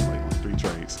like, man, I'm waiting on 3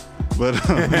 trades, but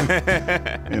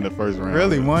in the first round.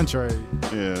 Really, 1 trade.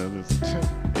 Yeah,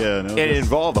 and it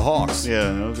involved the Hawks. Yeah,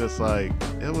 and it was just like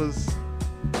it was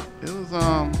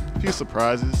a few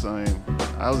surprises. I mean,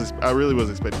 I really was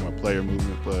expecting more player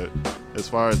movement, but as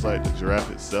far as the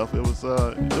draft itself, it was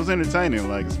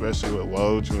entertaining. Especially with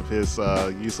Woj with his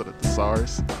use of the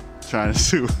thesaurus. Trying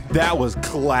to that was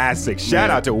classic. Shout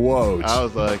out to Woj. I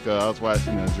was I was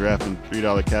watching a draft in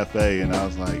 $3 Cafe, and I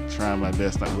was trying my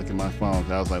best not to look at my phone.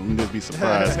 I was let me just be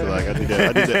surprised, because I did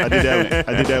that with the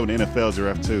NFL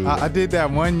draft too. I did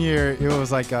that one year. It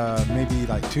was maybe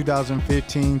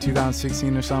 2015,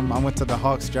 2016 or something. I went to the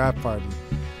Hawks draft party,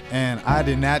 and I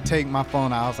did not take my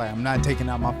phone out. I was like, I'm not taking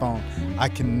out my phone. I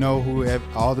can know who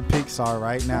all the picks are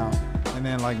right now. And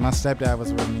then my stepdad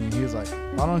was with me, and he was like,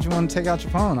 why don't you want to take out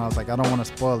your phone? I was like, I don't want to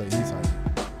spoil it. He's like,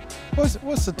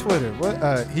 what's the Twitter?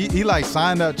 What he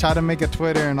signed up, tried to make a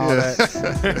Twitter and all that.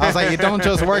 I was like, it don't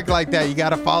just work like that. You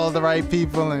got to follow the right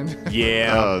people. And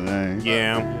yeah. Oh dang.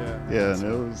 Yeah. And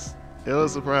it was a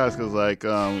surprise, because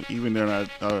even during our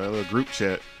little group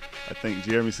chat, I think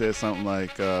Jeremy said something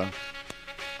like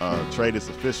trade is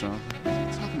official. What are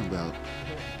you talking about?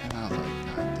 And I was like,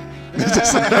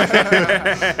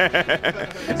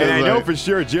 and I know for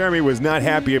sure Jeremy was not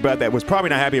happy about that. Was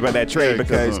probably not happy about that trade,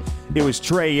 because it was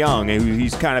Trae Young, and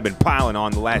he's kind of been piling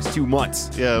on the last 2 months.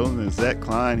 Yeah, it was Zach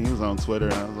Klein. He was on Twitter,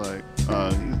 and I was like,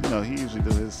 he usually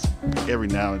does this every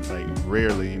now and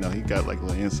rarely. He got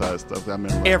little inside stuff. I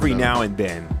remember every now and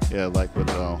then. Yeah, with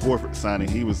Horford signing,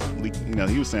 he was leaking.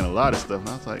 He was saying a lot of stuff, and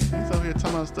I was like, he's over here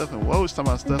talking about stuff, and Woj talking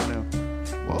about stuff now.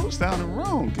 Woj sounding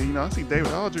wrong. 'Cause, I see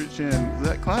David Aldridge and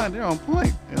Zach Klein, they're on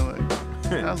point.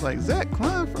 And I was like, Zach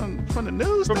Klein from the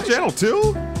news From station? Channel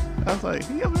 2? I was like,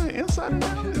 he ever an insider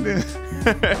now? And then,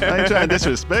 I ain't trying to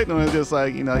disrespect him. It's just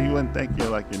like, you wouldn't think you're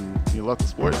like your local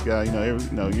sports guy.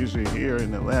 Usually here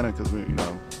in Atlanta, because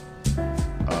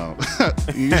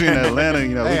usually in Atlanta, Hey,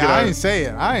 we get I ain't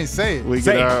say it. We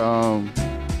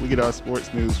get our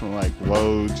sports news from like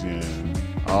Woj and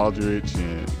Aldridge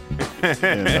and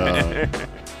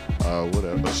what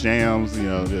else? Shams,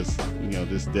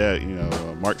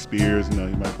 Mark Spears, he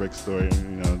might break a story,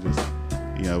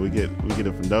 we get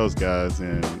it from those guys,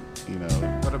 and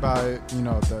What about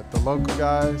the local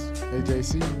guys,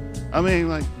 AJC? I mean,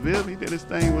 like Viv, he did his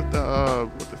thing with the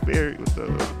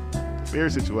fair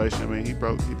situation. I mean, he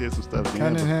did some stuff.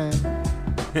 Cunningham.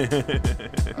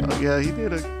 Yeah, he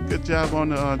did a good job on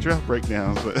the draft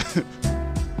breakdowns, but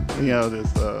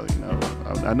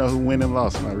I know who win and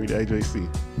lost when I read AJC.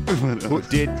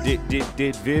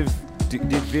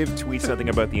 Did Viv tweet something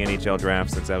about the NHL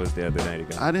draft since I was there the night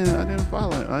ago? I didn't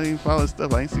follow it. I didn't follow his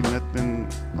stuff. I ain't seen nothing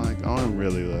like on him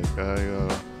really. Like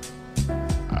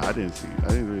I didn't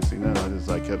really see nothing. I just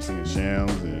kept seeing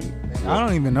Shams and. I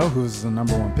don't even know who's the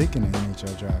number 1 pick in the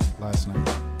NHL draft last night.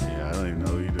 Yeah, I don't even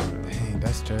know either. Dang,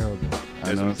 that's terrible.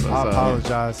 I know. I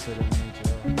apologize to the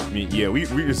NHL. I mean, yeah, we're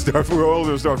all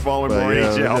gonna start following more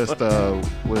NHL.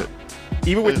 Just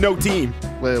even with no team.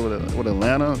 With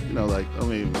Atlanta,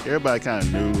 everybody kind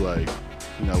of knew,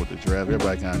 with the draft,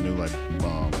 everybody kind of knew,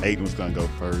 Ayton was going to go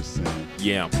first.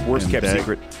 Worst kept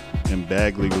secret. And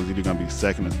Bagley was either going to be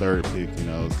second or third pick, It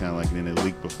was kind of like, and then it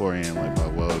leaked beforehand, by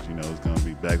Woj, it's going to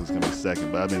be, Bagley's going to be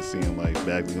second. But I've been seeing,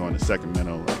 Bagley going to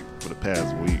Sacramento, for the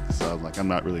past week. So I was like, I'm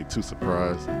not really too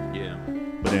surprised. Yeah.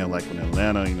 But then, in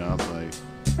Atlanta, I was like,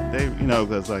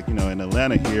 because in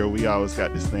Atlanta here, we always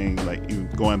got this thing, even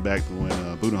going back to when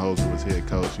Budenholzer was head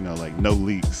coach, no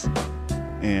leaks.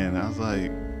 And I was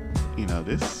like,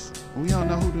 this, we don't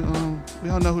know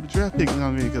who the draft pick is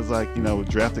gonna be, because with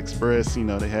Draft Express,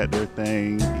 they had their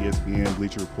thing, ESPN,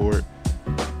 Bleacher Report.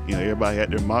 Everybody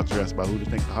had their mock drafts about who they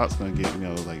think the Hawks gonna get.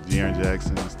 Like Jaren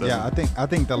Jackson and stuff. Yeah, I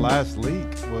think the last leak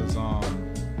was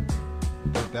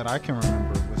that I can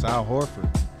remember was Al Horford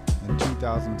in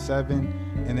 2007.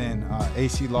 And then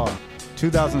AC Law.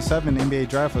 2007 NBA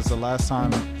draft was the last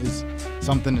time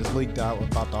something is leaked out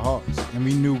about the Hawks. And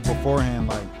we knew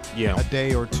beforehand, a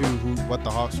day or two, what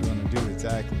the Hawks were going to do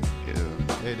exactly.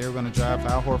 Yeah. They were going to draft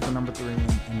Al Horford number 3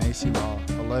 and AC Law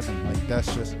 11.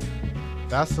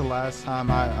 That's the last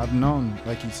time I've known,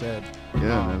 like you said.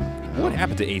 Yeah. What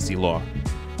happened to AC Law?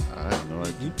 I have no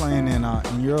idea. He playing in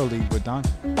EuroLeague with Doncic.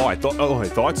 I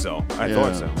thought so. I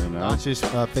thought so.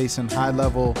 Doncic facing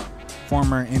high-level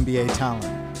former NBA talent.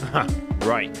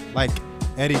 Right. Like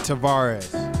Eddie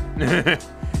Tavares.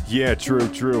 Yeah,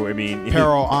 true. I mean,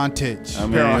 Pero Antic. You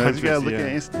gotta look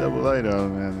at NCAA though,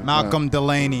 man. Malcolm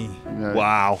Delaney.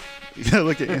 Wow. You gotta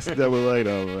look at NCAA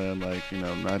though, man.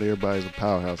 Not everybody's a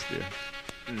powerhouse there.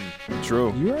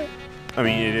 True. You right? I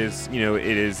mean, it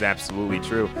is absolutely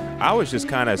true. I was just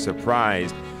kind of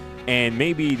surprised, and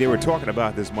maybe they were talking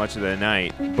about this much of the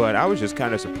night, but I was just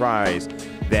kind of surprised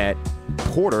that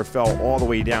Porter fell all the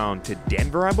way down to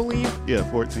Denver, I believe. Yeah,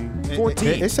 14.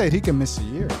 14. They said he could miss a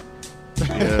year.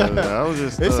 Yeah, I was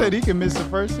just. They said he could miss the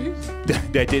first season.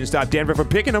 That didn't stop Denver from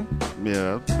picking him.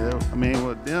 Yeah, I mean,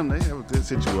 with them, they have a good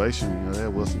situation. They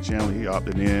had Wilson Chandler, he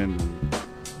opted in.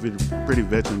 Pretty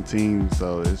veteran team,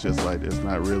 so it's just it's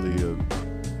not really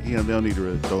they don't need to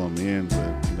really throw him in,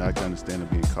 but I can understand them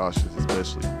being cautious,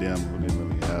 especially them who didn't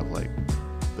really have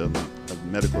the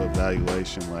medical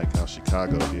evaluation like how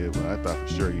Chicago did. But I thought for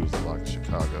sure he was a lock in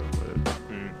Chicago, but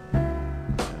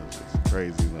it's just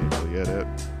crazy. That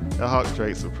Hawks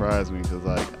trade surprised me, because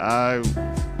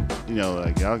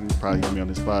y'all can probably hear me on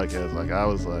this podcast.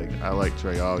 I like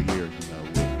Trey all year.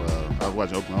 I was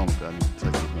watching Oklahoma, because I knew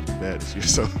Texas was going to be bad this year.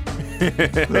 So, I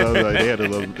was they had a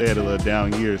little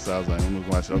down year. So I was like, I'm going to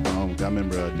watch Oklahoma. I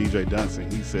remember DJ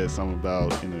Dunson, he said something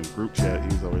about, in a group chat, he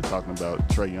was already talking about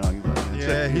Trey Young. He's like,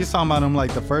 man, he's talking about him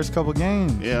the first couple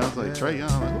games. Yeah, I was like, Trey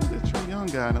Young. Who's this Trey Young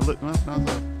guy? And I looked him up and I was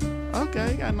like,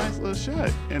 okay, he got a nice little shot.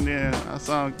 And then I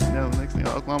saw, the next thing,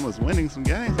 Oklahoma was winning some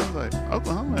games. I was like,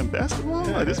 Oklahoma in basketball?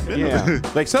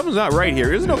 Something's not right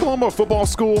here. Isn't Oklahoma a football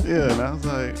school? Yeah, and I was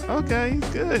like, okay, he's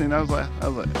good. And I was like,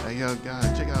 hey, yo,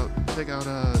 guys, check out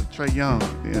Trey Young.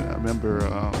 Yeah, I remember,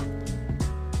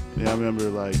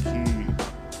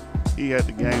 he had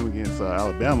the game against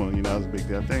Alabama. It was a big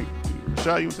deal. I think,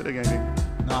 Rashad, you went to that game, didn't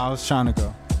you? No, I was trying to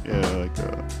go. Yeah,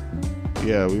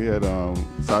 Yeah, we had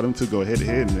saw them two go head to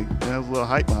head, and there was a little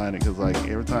hype behind it because like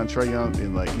every time Trae Young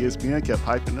and like ESPN kept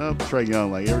hyping up Trae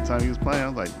Young, like every time he was playing, I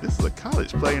was like, this is a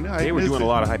college player. They were doing a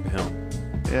lot of hype of him.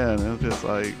 Yeah, and it was just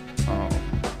like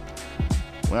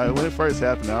when it first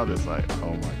happened, I was just like,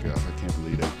 oh my gosh, I can't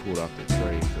believe they pulled off the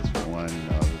trade. Because for one,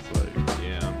 it's like,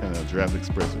 yeah. And Draft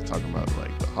Express was talking about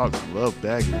like the Hawks love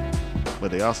Bagley, but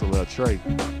they also love Trae,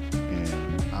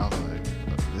 and I was like,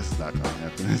 this is not gonna happen.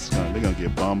 They're gonna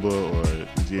get Bamba or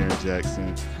Jaren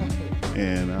Jackson,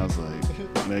 and I was like,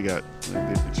 they did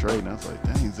the trade, and I was like,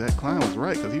 dang, Zach Klein was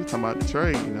right because he was talking about the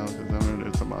trade, because I remember they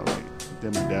were talking about like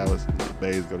them in Dallas, the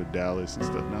Bays go to Dallas and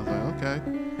stuff, and I was like, okay.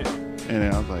 And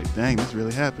then I was like, dang, this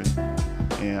really happened.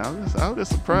 And I was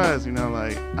just surprised,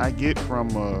 like I get from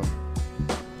a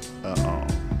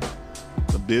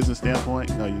business standpoint,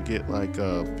 you get like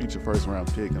a future first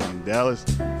round pick. I mean, Dallas,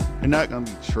 they're not going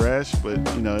to be trash, but,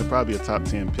 it'd probably be a top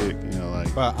 10 pick,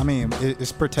 like. But, I mean,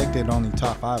 it's protected only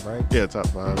top 5, right? Yeah, top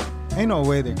 5. Ain't no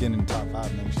way they're getting top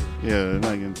 5 next year. Yeah, they're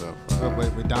not getting top 5.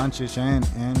 With Doncic and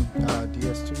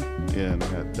DS2. Yeah, and they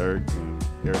got Dirk and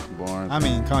Eric Barnes. I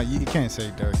mean, you can't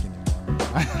say Dirk anymore.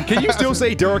 Can you still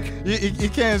say Dirk? You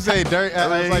can't say Dirk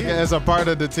as a part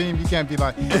of the team. You can't be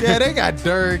like, yeah, they got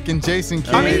Dirk and Jason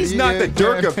Kidd. I mean, he's not the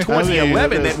Dirk of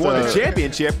 2011 that won the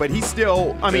championship, but he's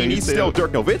still, he's still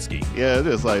Dirk Nowitzki. Yeah,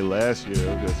 just like last year,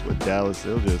 it was just with Dallas,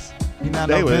 it was just.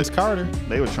 Vince Carter.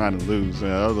 They were trying to lose.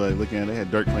 I was like looking at it, they had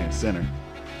Dirk playing center.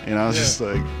 And I was just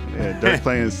like, Dirk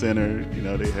playing center.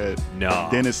 They had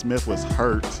Dennis Smith was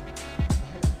hurt.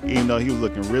 Even though he was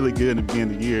looking really good in the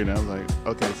beginning of the year, and I was like,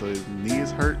 okay, so his knee is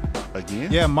hurt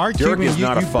again? Yeah, Mark Dirk Cuban, is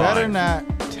not a you five. better not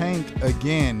tank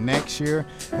again next year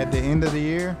at the end of the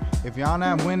year. If y'all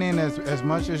not winning as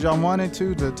much as y'all wanted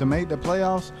to make the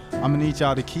playoffs, I'm gonna need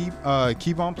y'all to keep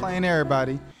on playing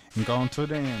everybody and go on to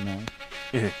the end, man.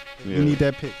 Yeah. You need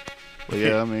that pick. Well,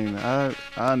 yeah, I mean, I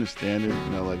understand it.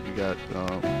 Like you got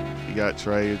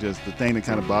Trae. It's just the thing that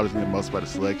kind of bothers me the most about the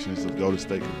selection is the Golden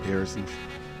State comparisons.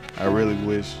 I really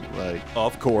wish,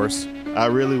 of course, I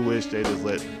really wish they just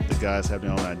let the guys have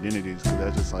their own identities because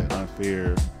that's just like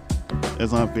unfair.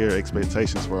 It's unfair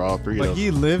expectations for all three of them. But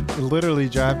he literally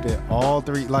drafted all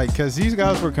three, because these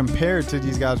guys were compared to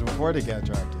these guys before they got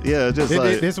drafted. Yeah, just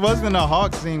this wasn't a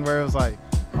Hawks thing where it was like,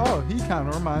 oh, he kind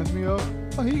of reminds me of,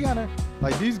 he kind of,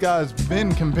 these guys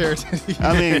been compared to these.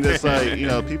 I mean, it's like,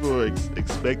 people are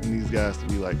expecting these guys to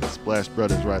be like the Splash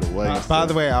Brothers right away. By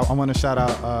the way, I want to shout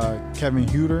out Kevin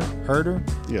Herter.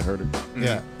 Yeah, Herter. Mm-hmm.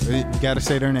 Yeah, you got to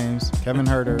say their names. Kevin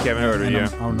Herter.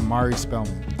 And Amari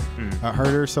Spellman.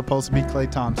 Herter's supposed to be Klay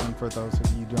Thompson, for those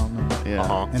of you who don't know.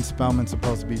 Yeah. And Spellman's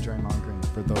supposed to be Draymond Green,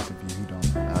 for those of you who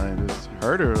don't know. I mean, this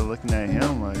Herter, looking at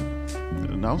him like,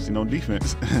 I don't see no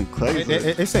defense.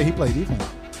 Klay. They say he plays defense.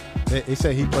 They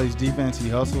say he plays defense. He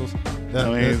hustles.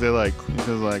 Is it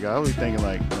because I was thinking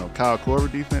Kyle Korver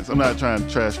defense. I'm not trying to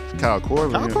trash Kyle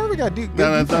Korver. Kyle Korver got good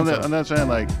defense. I'm not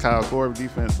trying Kyle Korver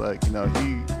defense.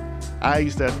 I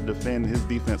used to have to defend his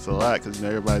defense a lot because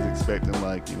everybody's expecting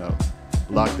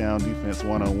lockdown defense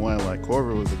one-on-one.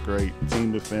 Korver was a great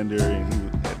team defender and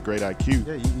he had great IQ.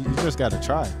 Yeah, you just got to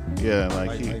try. Yeah,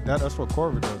 that's what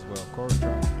Korver does well. Korver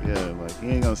tries. Yeah, he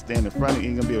ain't gonna stand in front. He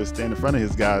ain't gonna be able to stand in front of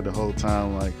his guy the whole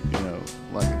time, like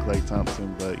a Klay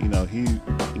Thompson. But he's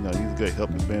a good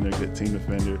help defender, good team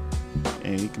defender,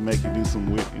 and he can make you do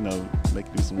some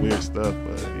weird stuff.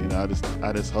 But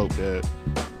I just hope that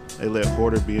they let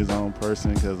Horter be his own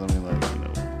person because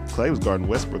Klay was guarding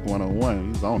Westbrook one-on-one. He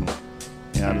was on him.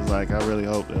 And I really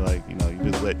hope that, you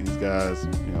just let these guys,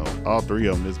 all three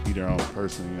of them just be their own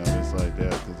person, just like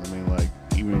that. Because,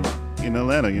 even in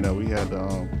Atlanta, we had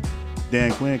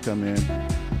Dan Quinn come in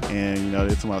and, they're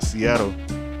talking about Seattle.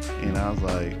 And I was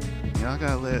like, y'all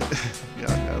gotta let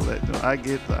them.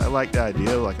 I like the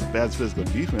idea of, a fast physical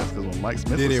defense because when Mike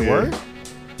Smith was here. Did it work?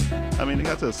 They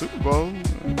got to the Super Bowl.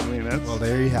 That's. Well,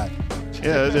 there you have it.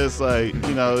 Yeah, it's just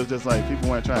it's just people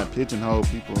weren't trying to pigeonhole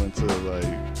people into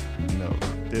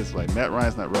this. Matt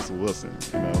Ryan's not Russell Wilson.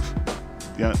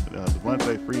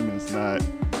 Devontae Freeman's not.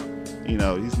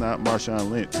 He's not Marshawn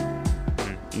Lynch.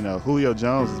 Julio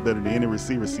Jones is better than any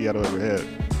receiver Seattle ever had.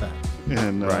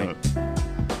 And right.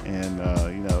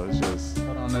 It's just.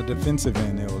 But on the defensive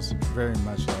end, it was very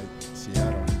much like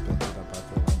Seattle. He built it up. I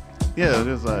feel like. Yeah,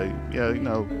 just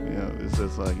it's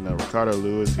just Ricardo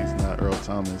Lewis. He's not Earl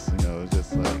Thomas. It's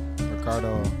just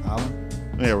Ricardo Allen.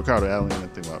 Yeah, Ricardo Allen. I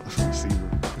think about receiver.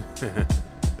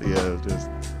 Yeah, just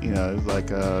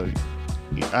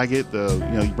it's I get the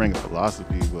you bring a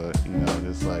philosophy, but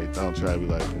it's don't try to be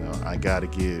I gotta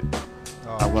get.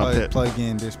 I want plug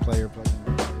in this player, plug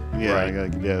in that player. Yeah, right. I gotta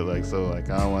get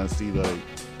that. I don't want to see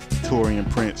Torian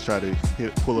Prince try to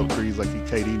pull up threes like he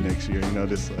KD next year. You know,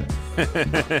 just like,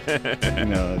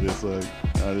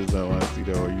 I just don't want to see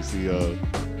that. Or you see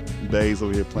Bays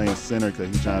over here playing center because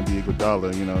he's trying to be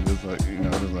Iguodala. Just like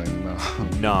no.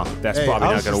 No, that's probably not going to work.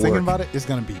 I was just thinking about it. It's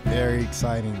going to be very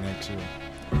exciting next year.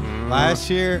 Last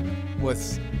year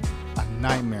was a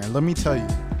nightmare. Let me tell you,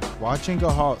 watching a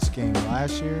Hawks game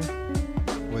last year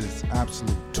was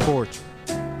absolute torture.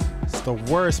 It's the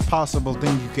worst possible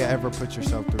thing you could ever put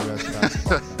yourself through as a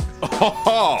basketball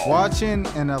fan. Watching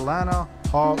an Atlanta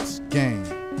Hawks game,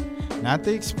 not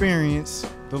the experience,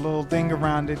 the little thing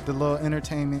around it, the little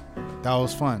entertainment, that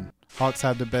was fun. Hawks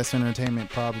have the best entertainment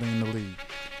probably in the league.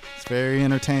 It's very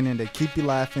entertaining. They keep you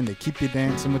laughing. They keep you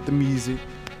dancing with the music.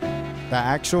 The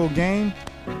actual game,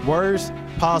 worst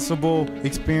possible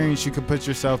experience you could put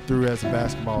yourself through as a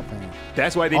basketball fan.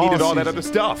 That's why they needed all that other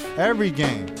stuff. Every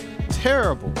game.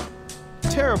 Terrible.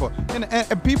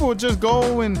 And people would just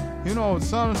go and,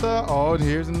 some stuff, oh,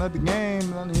 here's another game,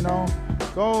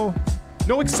 go.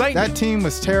 No excitement. That team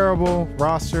was terrible,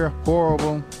 roster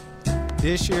horrible.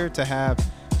 This year to have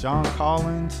John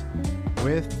Collins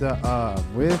with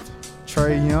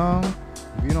Trae Young,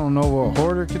 if you don't know what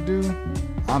Horder could do,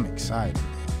 I'm excited.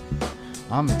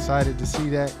 I'm excited to see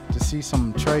that, to see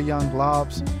some Trae Young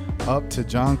lobs up to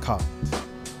John Collins.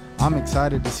 I'm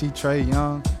excited to see Trae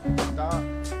Young.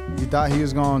 You thought he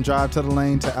was going to drive to the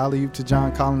lane to alley-oop to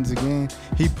John Collins again.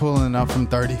 He pulling up from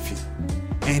 30 feet,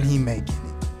 and he making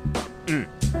it.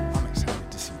 I'm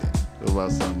excited to see that. What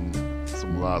about some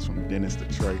lobs from Dennis to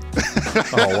Trae?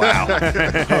 Oh, wow.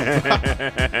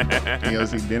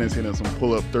 See Dennis hitting some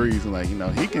pull-up threes, and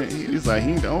he's like,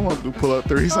 he don't want to do pull-up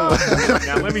threes. Now,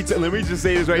 let me just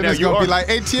say this right Dennis now. You're going to be like,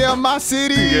 ATL, my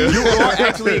city. You are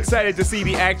actually excited to see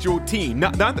the actual team.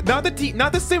 Not the team,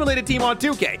 not the simulated team on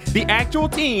 2K. The actual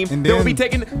team that will be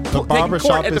taking the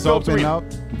barbershop is open up.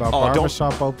 The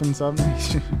barbershop opens up.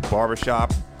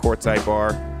 Barbershop, courtside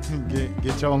bar.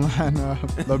 Get your line up.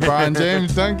 LeBron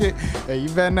James dunk it. Hey, you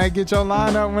better not get your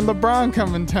line up when LeBron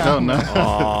come in town. No.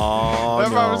 Oh,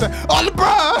 no. Say, oh,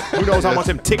 LeBron! Who knows how much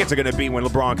them tickets are going to be when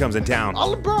LeBron comes in town?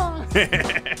 Oh, LeBron!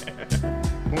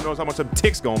 Who knows how much them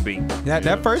ticks going to be?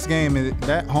 That first game,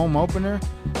 that home opener,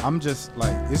 I'm just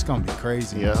like, it's going to be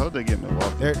crazy. Yeah, I hope they get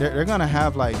Milwaukee. They're going to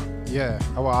have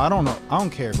well, I don't know. I don't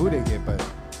care who they get, but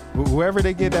whoever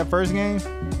they get that first game,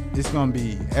 it's going to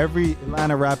be every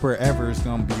Atlanta rapper ever is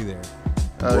going to be there.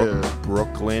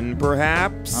 Brooklyn,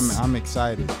 perhaps? I'm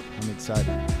excited.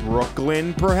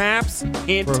 Brooklyn, perhaps?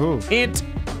 Hint. For who? Hint.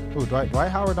 Who?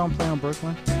 Dwight Howard don't play on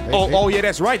Brooklyn. Yeah,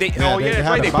 that's right. They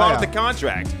bought up the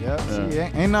contract. Yep. See,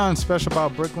 ain't nothing special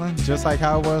about Brooklyn. Just like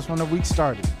how it was when the week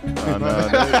started.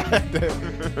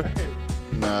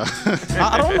 Nah.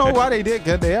 I don't know why they did,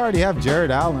 because they already have Jared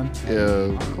Allen.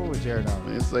 Yeah. I'm cool with Jared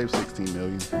Allen. It saved $16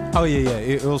 million. Oh, yeah.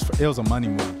 It was a money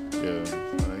move. Yeah.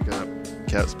 They got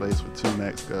cap space for 2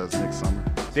 max guys next summer.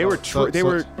 Where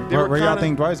y'all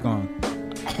think Dwight's going?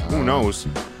 Who knows?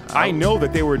 I know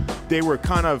that they were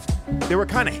kind of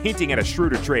hinting at a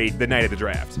Schroeder trade the night of the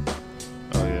draft.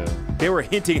 Oh yeah. They were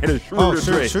hinting at a Schroeder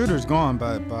trade. Schroeder's gone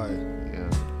by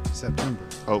September.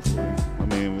 Hopefully. I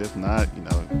mean, if not,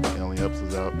 it only helps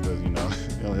us out because it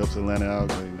only helps Atlanta out.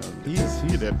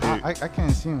 Get that pick. I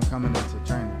can't see him coming into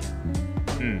training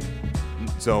camp.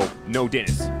 So no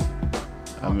Dennis.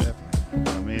 I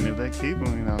mean, if they keep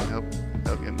him, help.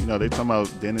 They talking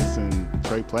about Dennis and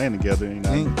Trae playing together.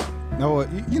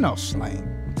 Slang.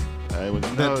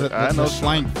 I know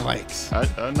slang flakes.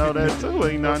 I know that too.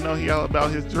 I know he all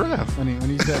about his draft. When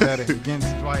he said that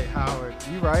against Dwight Howard,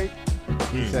 you right?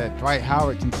 He said Dwight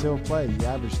Howard can still play. He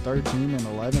averaged 13 and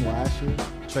 11 last year.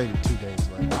 Traded 2 days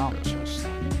later. I don't trust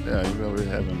him. Yeah, you over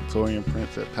here having Torian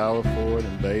Prince at power forward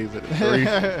and Bays at the 3,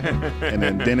 and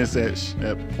then Dennis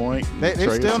at point.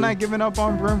 They're still not giving up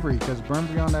on Brimbury because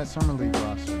Brimbury on that summer league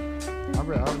roster.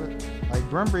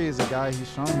 Brimbury is a guy who's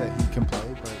shown that he can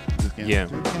play, but he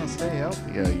can't stay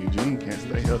healthy. Yeah, Eugene can't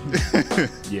stay healthy.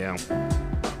 Yeah.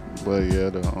 But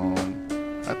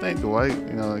I think Dwight,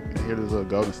 I hear this little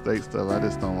Golden State stuff. I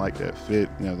just don't like that fit.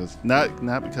 It's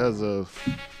not because of,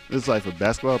 it's like for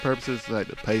basketball purposes, like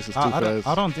the pace is too fast.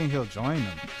 I don't think he'll join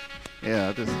them. Yeah,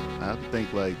 I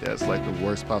think that's like the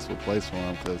worst possible place for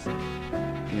him because,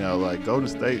 Golden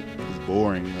State is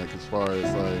boring. Like as far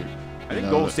as like. I think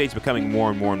Golden State's becoming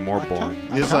more and more boring.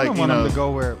 I kind of want him to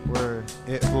go where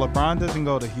if LeBron doesn't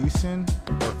go to Houston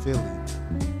or Philly,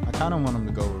 I kind of want him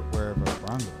to go wherever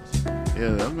LeBron goes.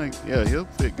 he'll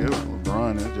fit good with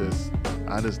LeBron.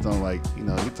 I just don't like,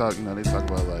 they talk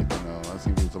about like, I've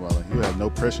seen people talk about like, he'll have no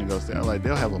pressure and go stand. Like,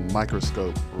 they'll have a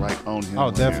microscope right on him. Oh,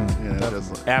 like, definitely. Yeah,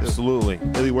 Definitely. just, Absolutely.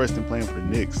 Really worse than playing for the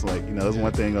Knicks. Like, that's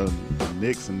one thing on the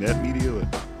Knicks and that media.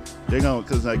 They're going to,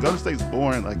 because like Golden State's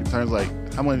boring, like in terms of like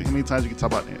how many times you can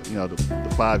talk about,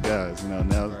 the five guys,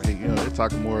 now, Right. they're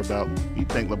talking more about, you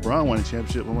think LeBron won a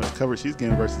championship, how much coverage he's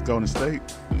getting versus Golden State.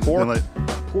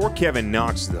 Poor Kevin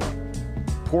Knox, though.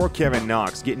 Poor Kevin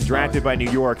Knox getting drafted by New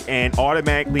York and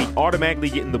automatically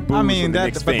getting the boos from the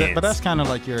Knicks fans. But that's kind of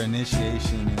like your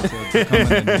initiation into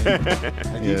becoming a Knick.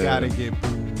 Like, you got to get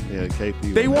booed. Yeah,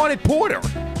 KP. They wanted Porter.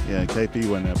 Yeah, KP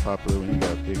wasn't that popular when he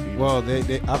got picked either. Well,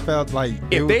 I felt like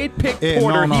If they picked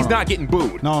Porter, he's not getting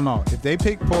booed. No. If they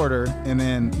picked Porter and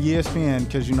then ESPN,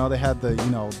 because they had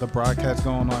the broadcast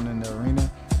going on in the arena,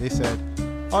 they said,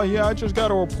 "Oh yeah, I just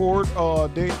got a report.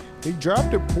 They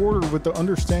drafted Porter with the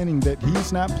understanding that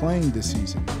he's not playing this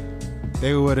season."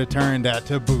 They would have turned that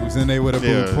to boos, and they would have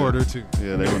booed Porter too.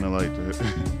 Yeah, they wouldn't have liked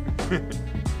it.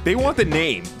 They want the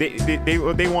name.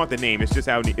 They want the name. It's just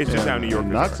how New York.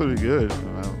 Knox would be good.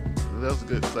 That was a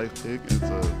good safe pick.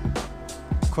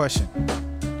 It's Question.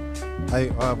 Hey,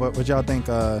 what y'all think?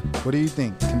 What do you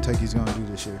think Kentucky's gonna do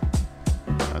this year?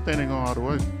 I think they're going all the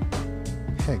way.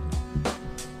 Heck.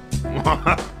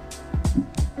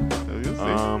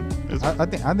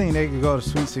 I think they could go to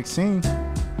Sweet 16.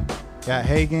 Got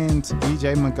Higgins,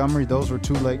 E.J. Montgomery. Those were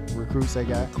two late recruits they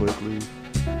got. Quickly.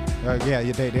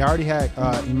 They already had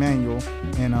Emmanuel,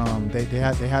 and they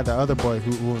had the other boy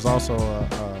who was also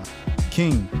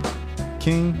King.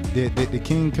 Did the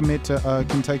King commit to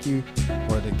Kentucky,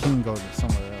 or did King go to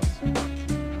somewhere else?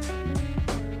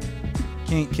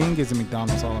 King is a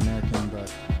McDonald's All-American,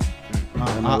 but I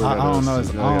don't know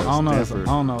his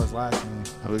last name.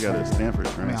 We got a Stanford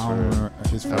transfer. I don't remember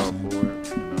his first name.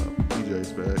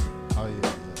 PJ's back. Oh yeah.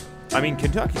 I mean,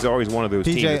 Kentucky's always one of those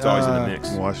teams that's always in the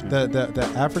mix. Washington. The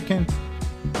African.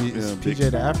 Is PJ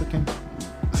the African?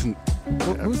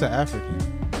 Who's the African?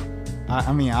 I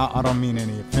don't mean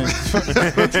any offense.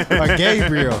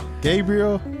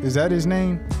 Gabriel, is that his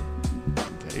name?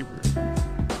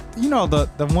 Gabriel.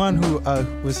 The one who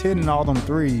was hitting all them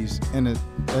threes in the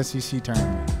SEC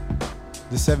tournament,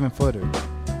 the 7-footer.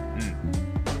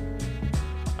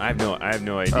 I have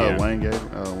no idea. Wayne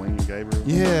Gabriel.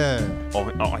 Yeah.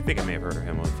 Oh, I think I may have heard of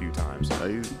him a few times.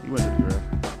 He went to the draft.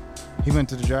 He went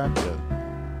to the draft. Yeah.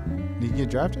 Did he get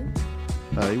drafted?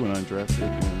 He went undrafted.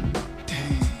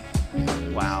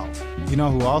 Wow. You know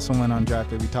who also went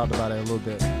undrafted? We talked about it a little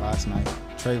bit last night.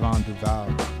 Trayvon Duval.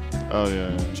 Oh,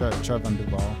 yeah. Trayvon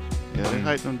Duval. Yeah, they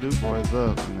hyped them Duke boys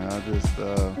up.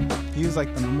 He was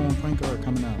like the number one point guard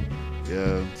coming out.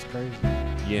 Yeah. It's crazy.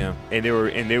 Yeah, and they were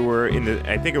in the.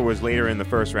 I think it was later in the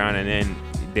first round, and then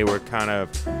they were kind of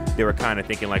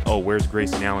thinking like, oh, where's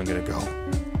Grayson Allen gonna go?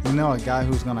 A guy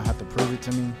who's gonna have to prove it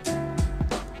to me.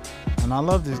 And I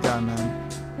love this guy, man.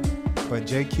 But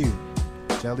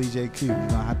Jelly JQ, he's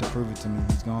gonna have to prove it to me.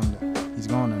 He's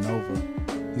going to Nova.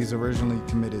 He's originally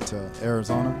committed to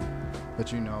Arizona,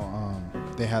 but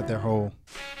they had their whole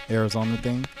Arizona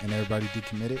thing, and everybody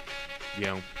decommitted.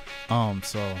 Yeah.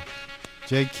 So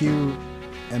JQ,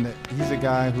 and he's a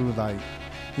guy who like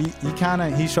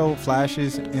he showed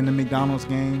flashes in the McDonald's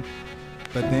game,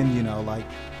 but then like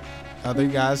other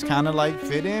guys kind of like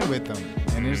fit in with him,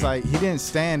 and it's like he didn't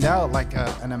stand out like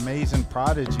an amazing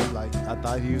prodigy like I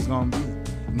thought he was gonna be,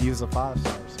 and he was a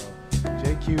 5-star. So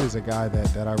JQ is a guy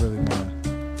that I really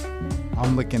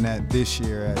I'm looking at this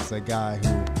year as a guy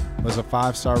who was a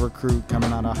 5-star recruit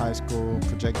coming out of high school,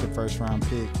 projected first-round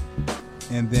pick,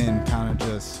 and then kind of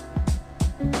just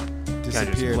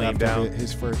disappeared after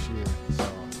his first year. So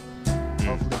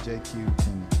hopefully JQ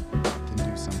can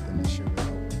do something this year.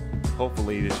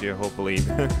 Hopefully this year.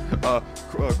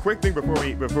 Quick thing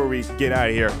before we get out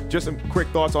of here. Just some quick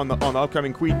thoughts on the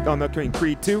upcoming Creed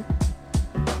 2.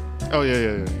 Oh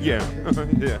yeah. Yeah.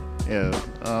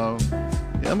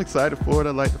 I'm excited for it. I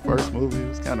liked the first movie. It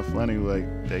was kind of funny.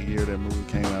 Like that year that movie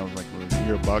came out, was like a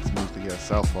year of boxing movies together,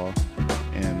 Southpaw.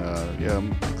 And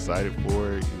I'm excited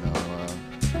for it.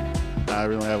 I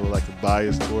really have a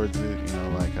bias towards it.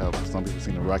 Like how some people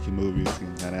seen the Rocky movies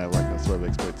and kind of have like a sort of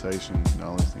expectation.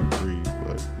 Only seen Creed,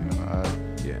 but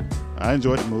I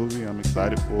enjoyed the movie. I'm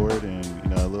excited for it, and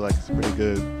it looked like it's a pretty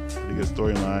good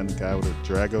storyline. The guy with a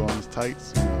Drago on his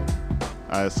tights.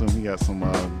 I assume he got some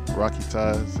Rocky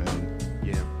ties, and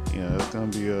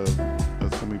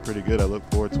it's gonna be pretty good. I look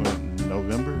forward to it in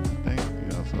November, I think.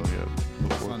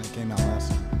 Look forward. It came out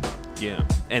last year. Yeah,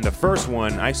 and the first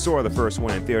one, I saw the first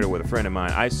one in theater with a friend of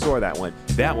mine. I saw that one.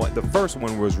 The first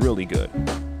one was really good.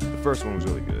 The first one was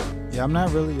really good. Yeah, I'm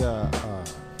not really a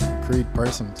Creed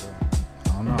person, so I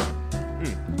don't know.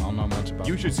 I don't know much about.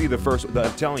 You should see the first.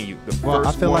 I'm telling you, the Well,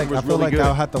 first I feel one like was I feel really like good.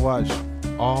 I'll have to watch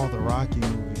all the Rocky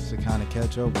movies to kind of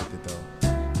catch up with it though.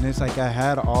 And it's like I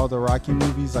had all the Rocky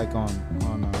movies like on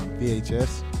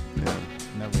VHS. Yeah.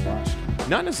 Never watched them.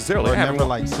 Not necessarily. Or I haven't never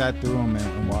like sat through them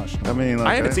and watched them. I mean, like,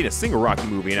 I haven't seen a single Rocky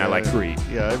movie, and I like Creed.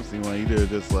 Yeah, I haven't seen one either.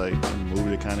 Just like a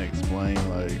movie to kind of explain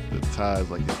like the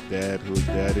ties, like his dad, who his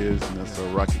dad is, and that's a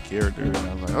Rocky character. And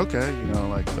I was like, okay, you know,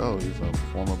 like, oh, he's a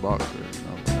former boxer. You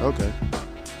know, I was like, okay.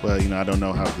 But, you know, I don't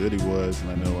know how good he was, and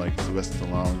I know like Sylvester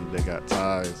Stallone, they got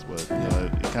ties, but you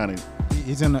know, it kind of.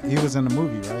 He was in the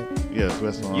movie, right? Yeah,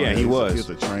 Sylvester Stallone. Yeah, he was. He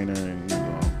was a trainer, and he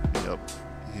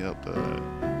helped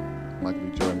Michael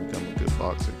B. Jordan become a good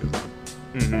boxer.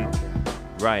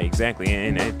 Right, exactly,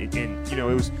 and you know,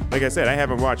 it was like I said, I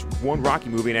haven't watched one Rocky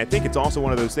movie, and I think it's also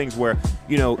one of those things where,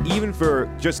 you know, even for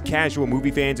just casual movie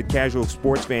fans and casual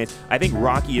sports fans, I think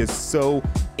Rocky is so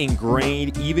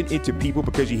ingrained even into people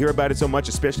because you hear about it so much,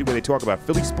 especially when they talk about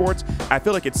Philly sports. I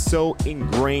feel like it's so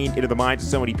ingrained into the minds of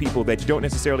so many people that you don't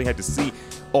necessarily have to see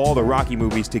all the Rocky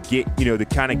movies to get, you know, to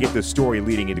kind of get the story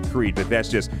leading into Creed. But that's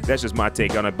just my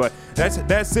take on it. But that's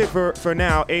it for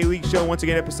now. A-League Show, once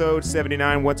again, episode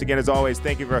 79. Once again, as always,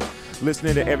 thank you for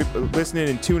listening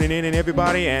and tuning in, and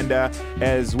everybody. And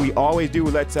as we always do,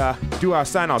 let's do our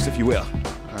sign-offs, if you will.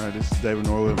 All right, this is David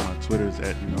Norwood. My Twitter is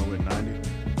 @Norwood90.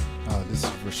 This is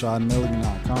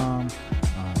RashadMilligan.com.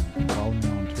 Follow me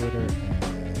on Twitter,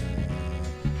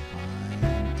 and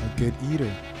I'm a good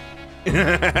eater.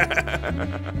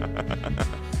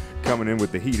 Coming in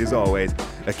with the heat as always.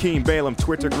 Akeem Balaam,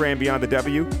 Twitter, Grand Beyond the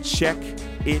W. Check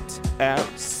it out.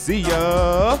 See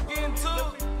ya.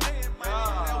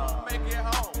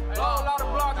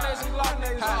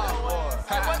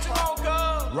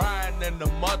 Riding in the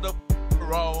mother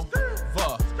rover.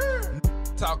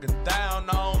 Talking down,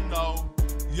 I don't know.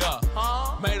 Yeah.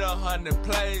 Made 100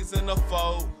 plays in the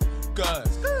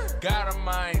focus. Gotta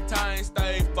maintain,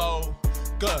 stay focused.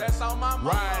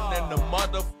 Riding in the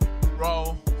mother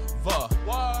rover.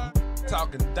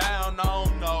 Talking down, I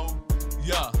don't know.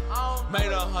 Yeah.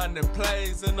 Made 100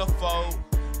 plays in the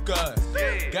focus.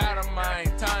 Gotta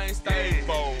maintain, stay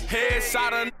focused.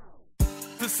 Headshot a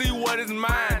to see what his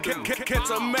mind do.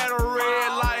 Catch a metal red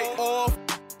light or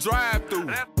drive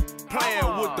through.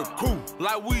 Playing with the crew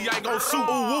like we ain't gon' shoot.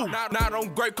 Now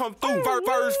them great come through.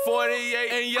 First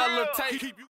 48 and yellow tape.